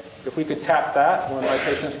 right? If we could tap that when my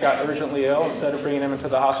patients got urgently ill, instead of bringing them into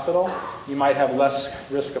the hospital, you might have less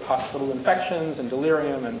risk of hospital infections and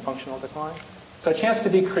delirium and functional decline. So a chance to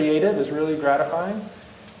be creative is really gratifying.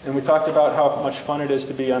 And we talked about how much fun it is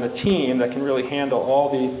to be on a team that can really handle all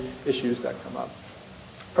the issues that come up.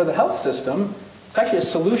 For the health system, it's actually a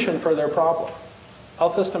solution for their problem.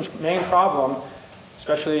 Health system's main problem,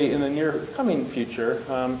 especially in the near coming future,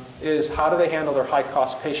 is how do they handle their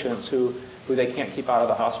high-cost patients who they can't keep out of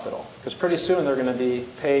the hospital. Because pretty soon they're going to be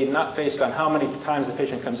paid not based on how many times the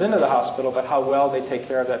patient comes into the hospital, but how well they take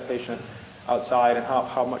care of that patient outside and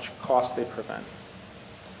how much cost they prevent.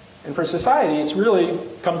 And for society, it really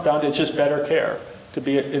comes down to just better care, to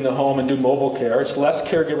be in the home and do mobile care. It's less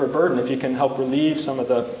caregiver burden if you can help relieve some of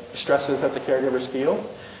the stresses that the caregivers feel,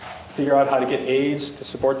 figure out how to get aides to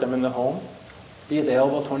support them in the home, be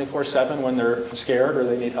available 24/7 when they're scared or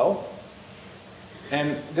they need help.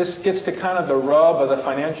 And this gets to kind of the rub of the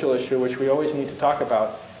financial issue, which we always need to talk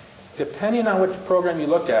about. Depending on which program you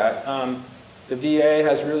look at, the VA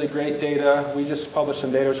has really great data. We just published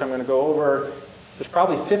some data, which I'm going to go over. There's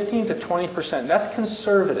probably 15 to 20%. That's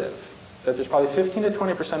conservative. That there's probably 15 to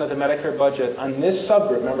 20% of the Medicare budget on this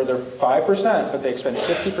subgroup. Remember, they're 5%, but they expend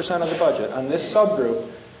 50% of the budget. On this subgroup,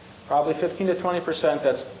 probably 15 to 20%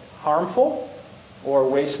 that's harmful or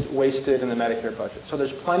wasted in the Medicare budget. So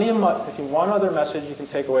there's plenty of money. If you want another message you can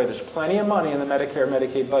take away, there's plenty of money in the Medicare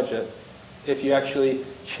Medicaid budget if you actually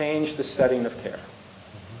change the setting of care.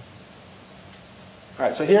 All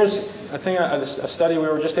right, so here's a thing, a study we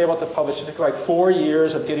were just able to publish. It took like 4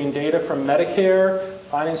 years of getting data from Medicare,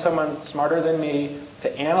 finding someone smarter than me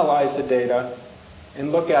to analyze the data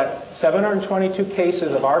and look at 722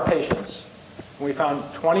 cases of our patients. And we found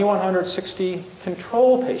 2,160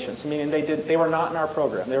 control patients, meaning they were not in our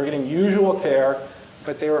program. They were getting usual care,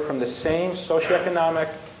 but they were from the same socioeconomic,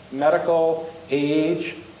 medical,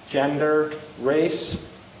 age, gender, race,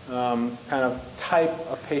 kind of type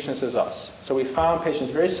of patients as us. So we found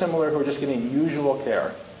patients very similar who were just getting usual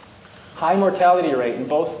care. High mortality rate in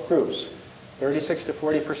both groups, 36 to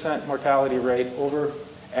 40% mortality rate over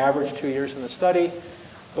average 2 years in the study.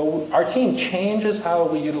 But our team changes how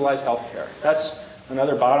we utilize healthcare. That's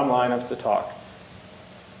another bottom line of the talk.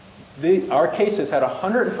 Our cases had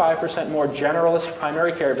 105% more generalist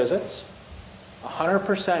primary care visits,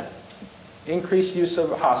 100% increased use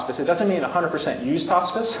of hospice. It doesn't mean 100% used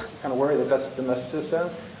hospice. I'm kind of worried that that's the message it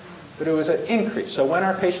says. But it was an increase. So when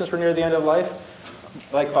our patients were near the end of life,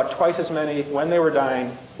 like about twice as many when they were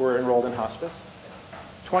dying were enrolled in hospice.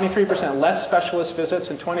 23% less specialist visits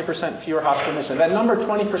and 20% fewer hospital admissions. That number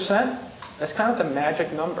 20%, that's kind of the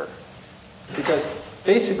magic number. Because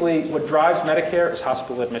basically what drives Medicare is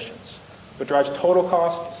hospital admissions. What drives total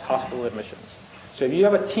cost is hospital admissions. So if you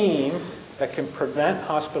have a team that can prevent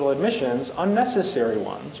hospital admissions, unnecessary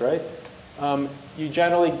ones, right? You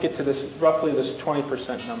generally get to this, roughly this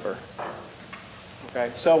 20% number.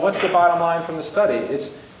 Okay, so what's the bottom line from the study?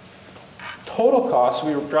 It's total costs,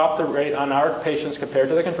 we dropped the rate on our patients compared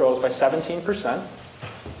to the controls by 17%.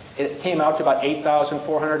 It came out to about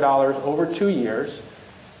 $8,400 over 2 years.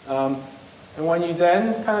 And when you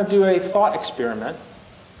then kind of do a thought experiment,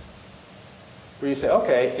 where you say,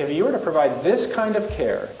 okay, if you were to provide this kind of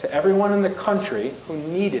care to everyone in the country who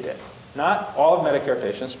needed it, not all of Medicare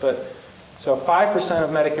patients, but so 5% of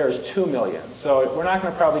Medicare is 2 million. So we're not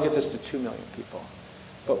going to probably get this to 2 million people.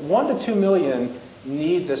 But 1 to 2 million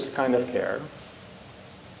need this kind of care.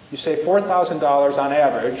 You say $4,000 on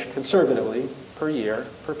average, conservatively, per year,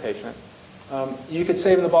 per patient. You could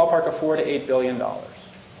save in the ballpark of $4 to $8 billion.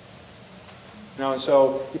 Now,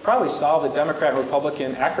 so you probably solve the Democrat and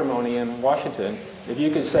Republican acrimony in Washington if you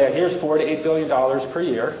could say, here's $4 to $8 billion per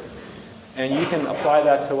year, and you can apply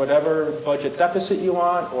that to whatever budget deficit you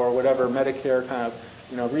want or whatever Medicare kind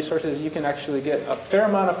of resources. You can actually get a fair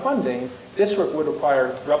amount of funding. This would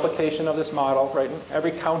require replication of this model, right, in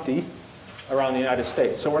every county around the United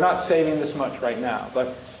States. So we're not saving this much right now,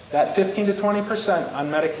 but that 15 to 20% on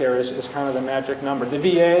Medicare is kind of the magic number. The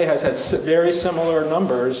VA has had very similar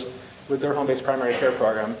numbers with their home-based primary care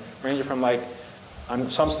program, ranging from like, on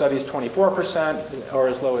some studies, 24% or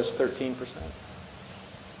as low as 13%.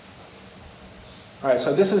 All right,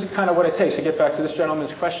 so this is kind of what it takes to get back to this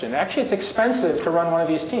gentleman's question. Actually, it's expensive to run one of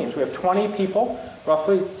these teams. We have 20 people,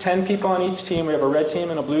 roughly 10 people on each team. We have a red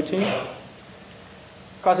team and a blue team. It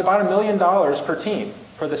costs about $1 million per team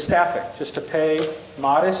for the staffing, just to pay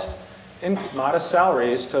modest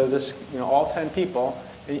salaries to this, all 10 people.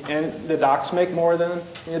 And the docs make more than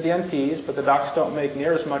the NPs, but the docs don't make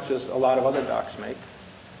near as much as a lot of other docs make.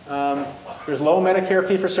 There's low Medicare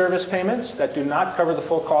fee-for-service payments that do not cover the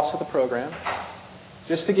full cost of the program.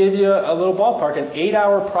 Just to give you a little ballpark, an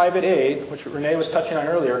 8-hour private aide, which Renee was touching on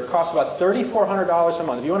earlier, costs about $3,400 a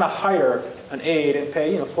month. If you want to hire an aide and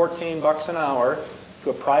pay $14 an hour to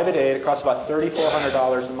a private aide, it costs about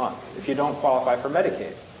 $3,400 a month if you don't qualify for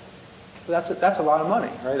Medicaid. So that's a lot of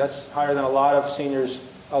money, right? That's higher than a lot of seniors'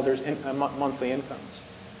 elders' monthly incomes.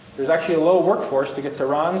 There's actually a low workforce, to get to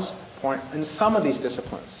Ron's point, in some of these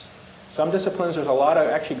disciplines. Some disciplines, there's a lot of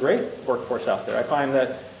actually great workforce out there. I find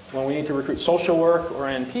that when we need to recruit social work or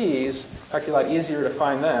NPs, it's actually a lot easier to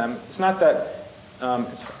find them. It's not that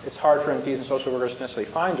it's hard for NPs and social workers to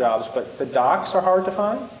necessarily find jobs, but the docs are hard to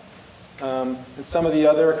find. And some of the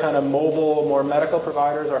other kind of mobile, more medical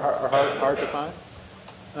providers are hard to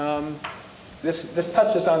find. This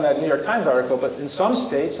touches on that New York Times article, but in some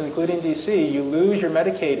states, including DC, you lose your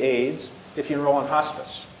Medicaid aides if you enroll in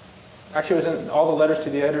hospice. Actually, it was in all the letters to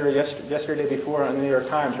the editor yesterday before on the New York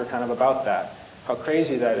Times were kind of about that. How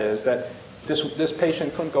crazy that is, that This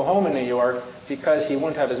patient couldn't go home in New York because he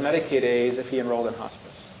wouldn't have his Medicaid aids if he enrolled in hospice.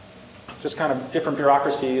 Just kind of different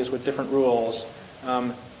bureaucracies with different rules,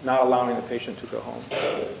 not allowing the patient to go home.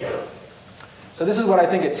 So this is what I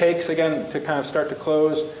think it takes, again, to kind of start to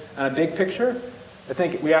close on a big picture. I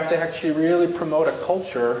think we have to actually really promote a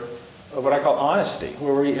culture of what I call honesty,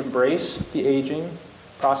 where we embrace the aging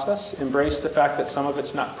process, embrace the fact that some of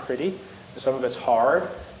it's not pretty, some of it's hard,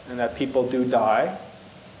 and that people do die.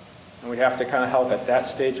 And we have to kind of help at that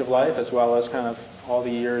stage of life as well as kind of all the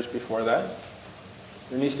years before that.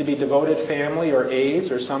 There needs to be devoted family or aides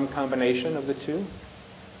or some combination of the two.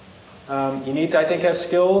 You need to, I think, have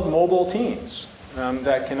skilled mobile teams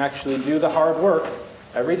that can actually do the hard work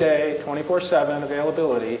every day, 24/7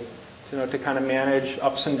 availability, to kind of manage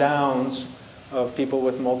ups and downs of people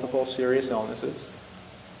with multiple serious illnesses.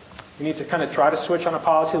 You need to kind of try to switch on a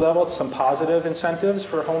policy level to some positive incentives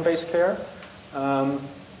for home-based care.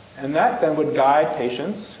 And that then would guide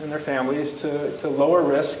patients and their families to lower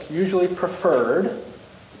risk, usually preferred,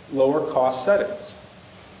 lower cost settings.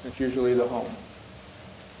 It's usually the home.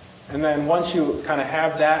 And then once you kind of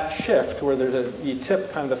have that shift where you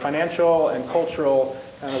tip kind of the financial and cultural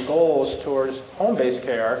kind of goals towards home-based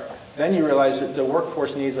care, then you realize that the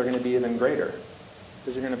workforce needs are going to be even greater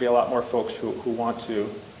because there are going to be a lot more folks who want to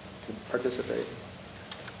participate.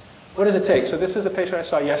 What does it take? So this is a patient I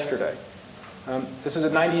saw yesterday. This is a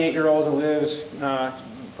 98-year-old who lives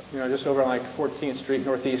just over on like 14th Street,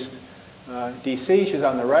 Northeast DC. She's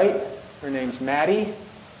on the right. Her name's Maddie.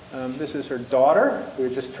 This is her daughter, who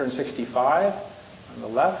had just turned 65, on the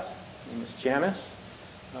left. Her name is Janice.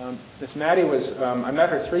 This Maddie was, I met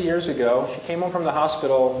her 3 years ago. She came home from the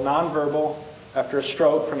hospital, nonverbal, after a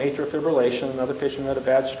stroke from atrial fibrillation. Another patient had a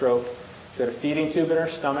bad stroke. She had a feeding tube in her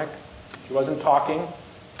stomach. She wasn't talking.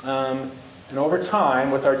 And over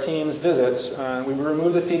time, with our team's visits, we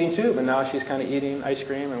removed the feeding tube, and now she's kind of eating ice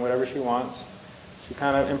cream and whatever she wants. She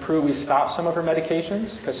kind of improved. We stopped some of her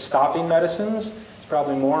medications, because stopping medicines is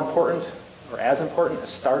probably more important, or as important as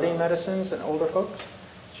starting medicines in older folks.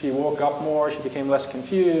 She woke up more. She became less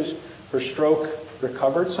confused. Her stroke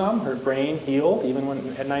recovered some. Her brain healed. Even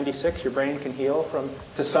when at 96, your brain can heal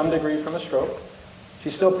to some degree from a stroke.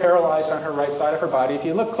 She's still paralyzed on her right side of her body. If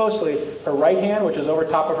you look closely, her right hand, which is over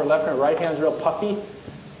top of her left hand, her right hand is real puffy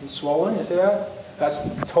and swollen. You see that? That's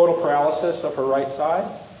total paralysis of her right side.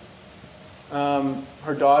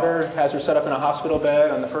 Her daughter has her set up in a hospital bed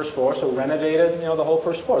on the first floor, so renovated, the whole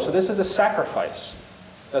first floor. So this is a sacrifice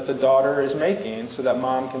that the daughter is making so that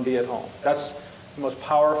mom can be at home. That's the most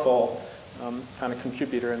powerful kind of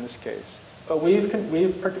contributor in this case. But we've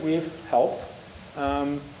helped.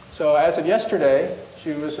 So as of yesterday,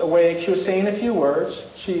 she was awake. She was saying a few words.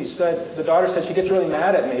 The daughter said she gets really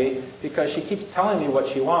mad at me because she keeps telling me what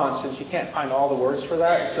she wants, and she can't find all the words for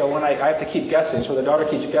that. So when I have to keep guessing, so the daughter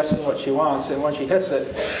keeps guessing what she wants, and when she hits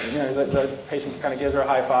it, the patient kind of gives her a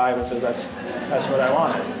high five and says, that's what I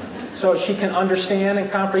wanted. So she can understand and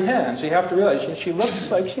comprehend. So you have to realize she looks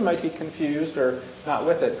like she might be confused or not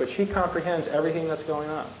with it, but she comprehends everything that's going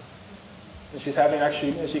on. And she's having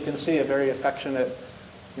actually, as you can see, a very affectionate,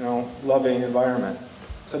 loving environment.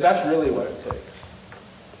 So that's really what it takes.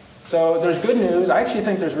 So there's good news. I actually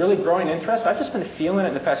think there's really growing interest. I've just been feeling it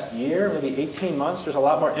in the past year, maybe 18 months. There's a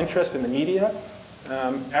lot more interest in the media,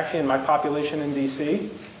 actually in my population in DC,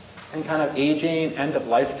 in kind of aging,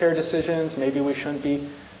 end-of-life care decisions. Maybe we shouldn't be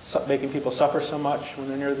making people suffer so much when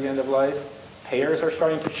they're near the end of life. Payers are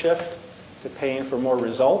starting to shift to paying for more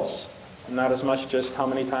results, and not as much just how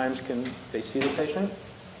many times can they see the patient.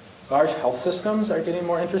 Large health systems are getting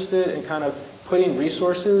more interested in kind of putting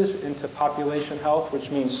resources into population health, which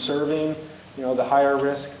means serving, the higher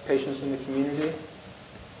risk patients in the community.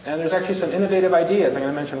 And there's actually some innovative ideas. I'm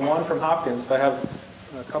going to mention one from Hopkins, if I have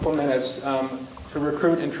a couple minutes, to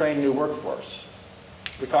recruit and train new workforce.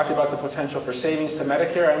 We talked about the potential for savings to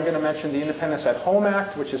Medicare. I'm going to mention the Independence at Home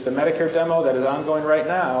Act, which is the Medicare demo that is ongoing right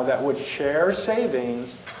now, that would share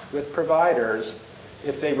savings with providers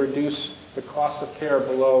if they reduce the cost of care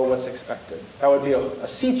below what's expected. That would be a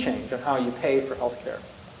sea change of how you pay for health care.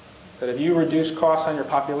 That if you reduce costs on your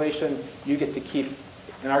population, you get to keep,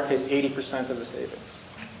 in our case, 80% of the savings.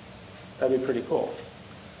 That'd be pretty cool.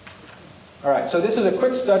 All right, so this is a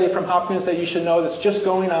quick study from Hopkins that you should know that's just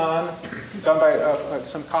going on, done by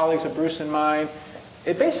some colleagues of Bruce and mine.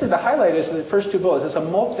 It basically, the highlight is the first two bullets.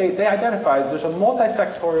 They identified there's a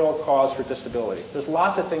multifactorial cause for disability. There's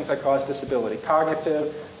lots of things that cause disability: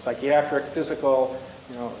 cognitive, psychiatric, physical,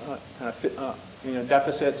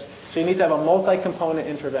 deficits. So you need to have a multi-component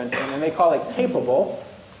intervention, and they call it capable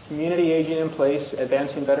Community Aging in Place,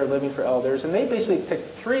 Advancing Better Living for Elders. And they basically picked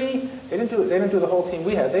three, they didn't do the whole team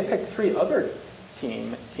we had, they picked three other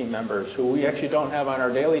team members who we actually don't have on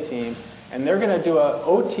our daily team. And they're going to do a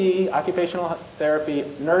OT, occupational therapy,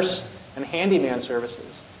 nurse, and handyman services.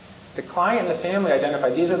 The client and the family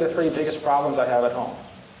identified, these are the three biggest problems I have at home.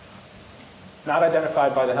 Not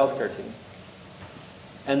identified by the healthcare team.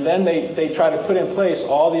 And then they try to put in place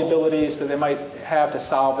all the abilities that they might have to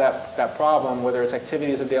solve that problem, whether it's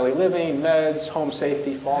activities of daily living, meds, home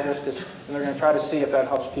safety, fall distance, and they're going to try to see if that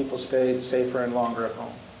helps people stay safer and longer at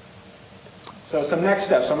home. So some next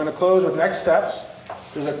steps. So I'm going to close with next steps.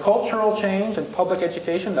 There's a cultural change in public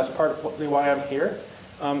education. That's partly why I'm here,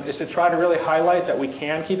 is to try to really highlight that we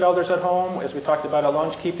can keep elders at home. As we talked about at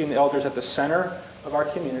lunch, keeping the elders at the center of our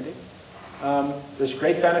community. There's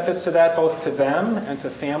great benefits to that, both to them and to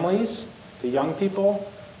families, to young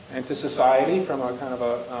people, and to society from a kind of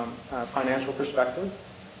a financial perspective.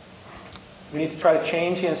 We need to try to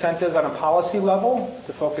change the incentives on a policy level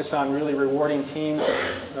to focus on really rewarding teams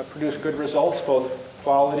that produce good results, both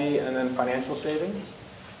quality and then financial savings.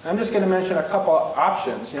 I'm just going to mention a couple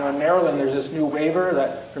options. In Maryland, there's this new waiver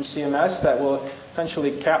from CMS that will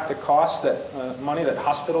essentially cap the cost money that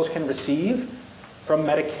hospitals can receive from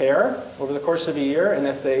Medicare over the course of a year, and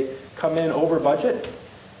if they come in over budget,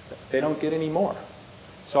 they don't get any more.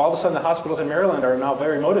 So all of a sudden the hospitals in Maryland are now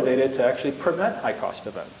very motivated to actually prevent high-cost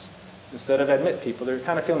events instead of admit people. They're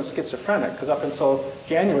kind of feeling schizophrenic because up until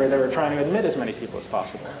January they were trying to admit as many people as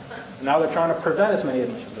possible. And now they're trying to prevent as many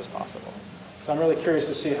admissions as possible. So I'm really curious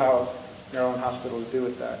to see how Maryland hospitals do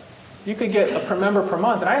with that. You could get a per member per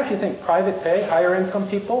month, and I actually think private pay, higher income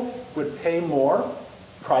people would pay more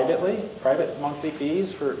privately, private monthly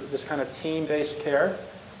fees for this kind of team-based care.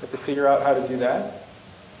 We have to figure out how to do that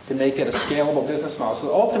to make it a scalable business model.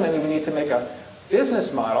 So ultimately we need to make a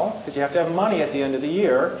business model, because you have to have money at the end of the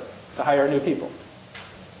year to hire new people.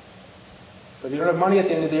 But if you don't have money at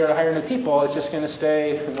the end of the year to hire new people, it's just going to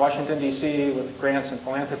stay in Washington, D.C. with grants and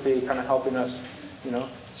philanthropy kind of helping us,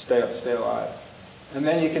 stay alive. And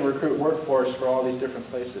then you can recruit workforce for all these different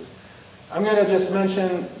places. I'm going to just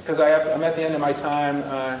mention, because I'm at the end of my time,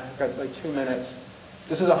 I've got like 2 minutes.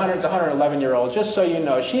 This is the 111-year-old. Just so you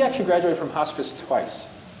know, she actually graduated from hospice twice.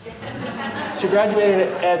 She graduated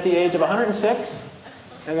at the age of 106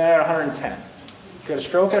 and then at 110. She had a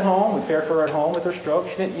stroke at home. We cared for her at home with her stroke.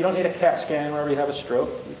 You don't need a CAT scan whenever you have a stroke.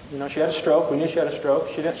 She had a stroke. We knew she had a stroke.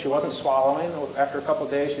 She wasn't swallowing. After a couple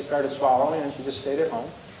of days, she started swallowing, and she just stayed at home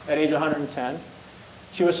at age 110.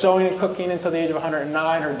 She was sewing and cooking until the age of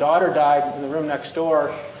 109. Her daughter died in the room next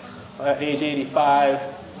door at age 85.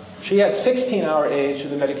 She had 16-hour aids through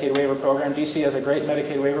the Medicaid waiver program. DC has a great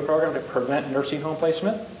Medicaid waiver program to prevent nursing home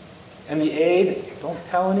placement. And the aide, don't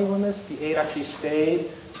tell anyone this, the aide actually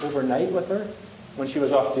stayed overnight with her when she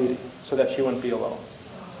was off duty so that she wouldn't be alone.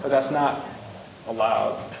 But that's not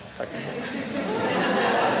allowed, technically.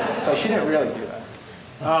 So she didn't really do that.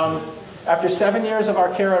 After 7 years of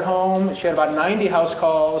our care at home, she had about 90 house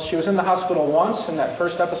calls. She was in the hospital once in that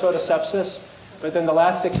first episode of sepsis, but then the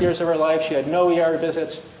last 6 years of her life, she had no ER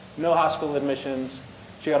visits, no hospital admissions.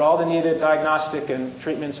 She had all the needed diagnostic and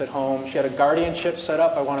treatments at home. She had a guardianship set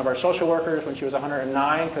up by one of our social workers when she was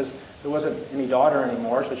 109 because there wasn't any daughter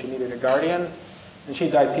anymore, so she needed a guardian. And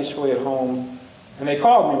she died peacefully at home. And they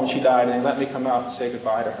called me when she died, and they let me come out and say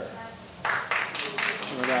goodbye to her.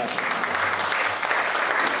 And with that.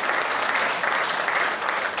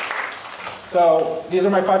 So these are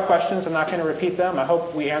my 5 questions. I'm not going to repeat them. I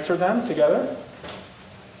hope we answered them together.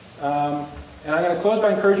 And I'm going to close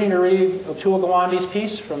by encouraging you to read Atul Gawande's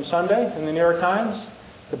piece from Sunday in the New York Times,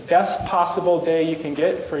 The Best Possible Day You Can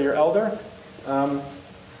Get for Your Elder.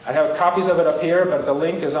 I have copies of it up here, but the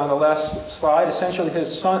link is on the last slide. Essentially,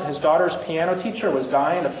 his daughter's piano teacher was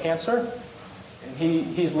dying of cancer. And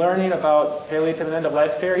he's learning about palliative and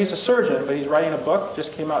end-of-life care. He's a surgeon, but he's writing a book,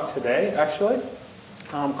 just came out today, actually,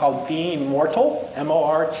 called Being Mortal,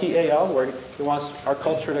 M-O-R-T-A-L, where he wants our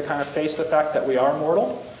culture to kind of face the fact that we are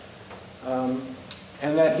mortal.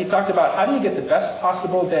 And that he talked about how do you get the best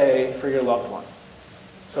possible day for your loved one.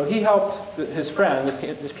 So he helped his friend,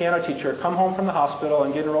 his piano teacher, come home from the hospital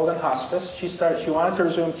and get enrolled in hospice. She wanted to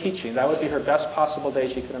resume teaching. That would be her best possible day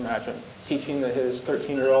she could imagine, teaching his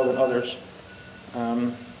 13-year-old and others.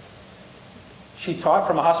 She taught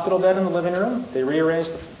from a hospital bed in the living room. They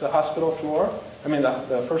rearranged the hospital floor,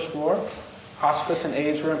 the first floor. Hospice and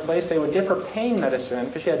aides were in place. They would give her pain medicine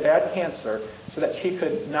because she had bad cancer so that she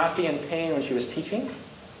could not be in pain when she was teaching.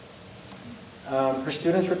 Her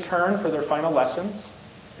students returned for their final lessons,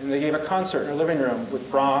 and they gave a concert in her living room with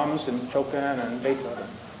Brahms and Chopin and Beethoven.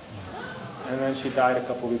 And then she died a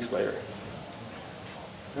couple weeks later.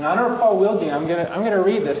 In honor of Paul Willging, I'm gonna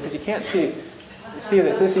read this because you can't see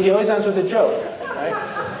this. He always ends with a joke, right?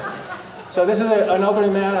 So this is an elderly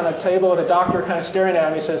man on a table with a doctor kind of staring at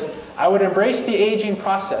him. He says, "I would embrace the aging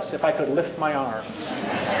process if I could lift my arm."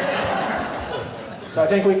 So I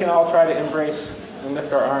think we can all try to embrace and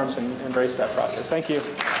lift our arms and embrace that process. Thank you.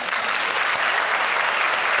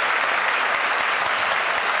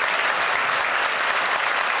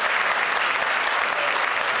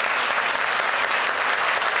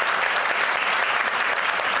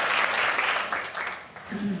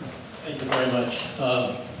 Thank you very much.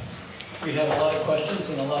 We have a lot of questions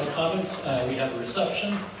and a lot of comments. We have a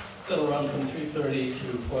reception that'll run from 3:30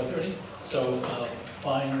 to 4:30. So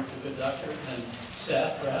find a good doctor and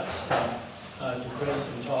staff, perhaps, to quiz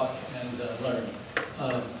and talk and learn.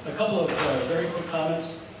 A couple of very quick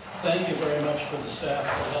comments. Thank you very much for the staff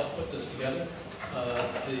who helped put this together.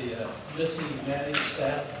 The Missy Manning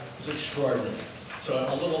staff was extraordinary. So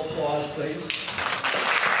a little applause, please.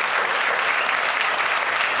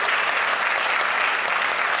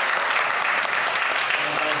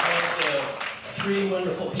 Three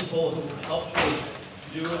wonderful people who helped me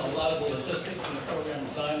do a lot of the logistics and the program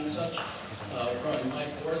design and such, from Mike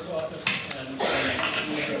Ward's office and from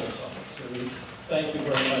Nicole's office. So we thank you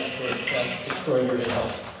very much for that extraordinary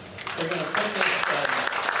help. We're going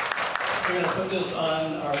to put this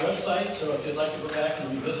on our website, so if you'd like to go back and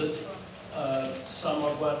revisit some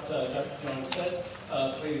of what Dr. DeJonge said,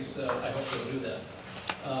 please, I hope you'll do that.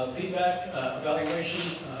 Feedback, evaluation,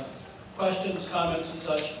 questions, comments, and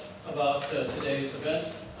such about today's event,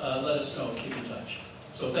 let us know. Keep in touch.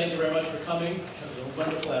 So thank you very much for coming. Have a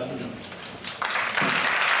wonderful afternoon.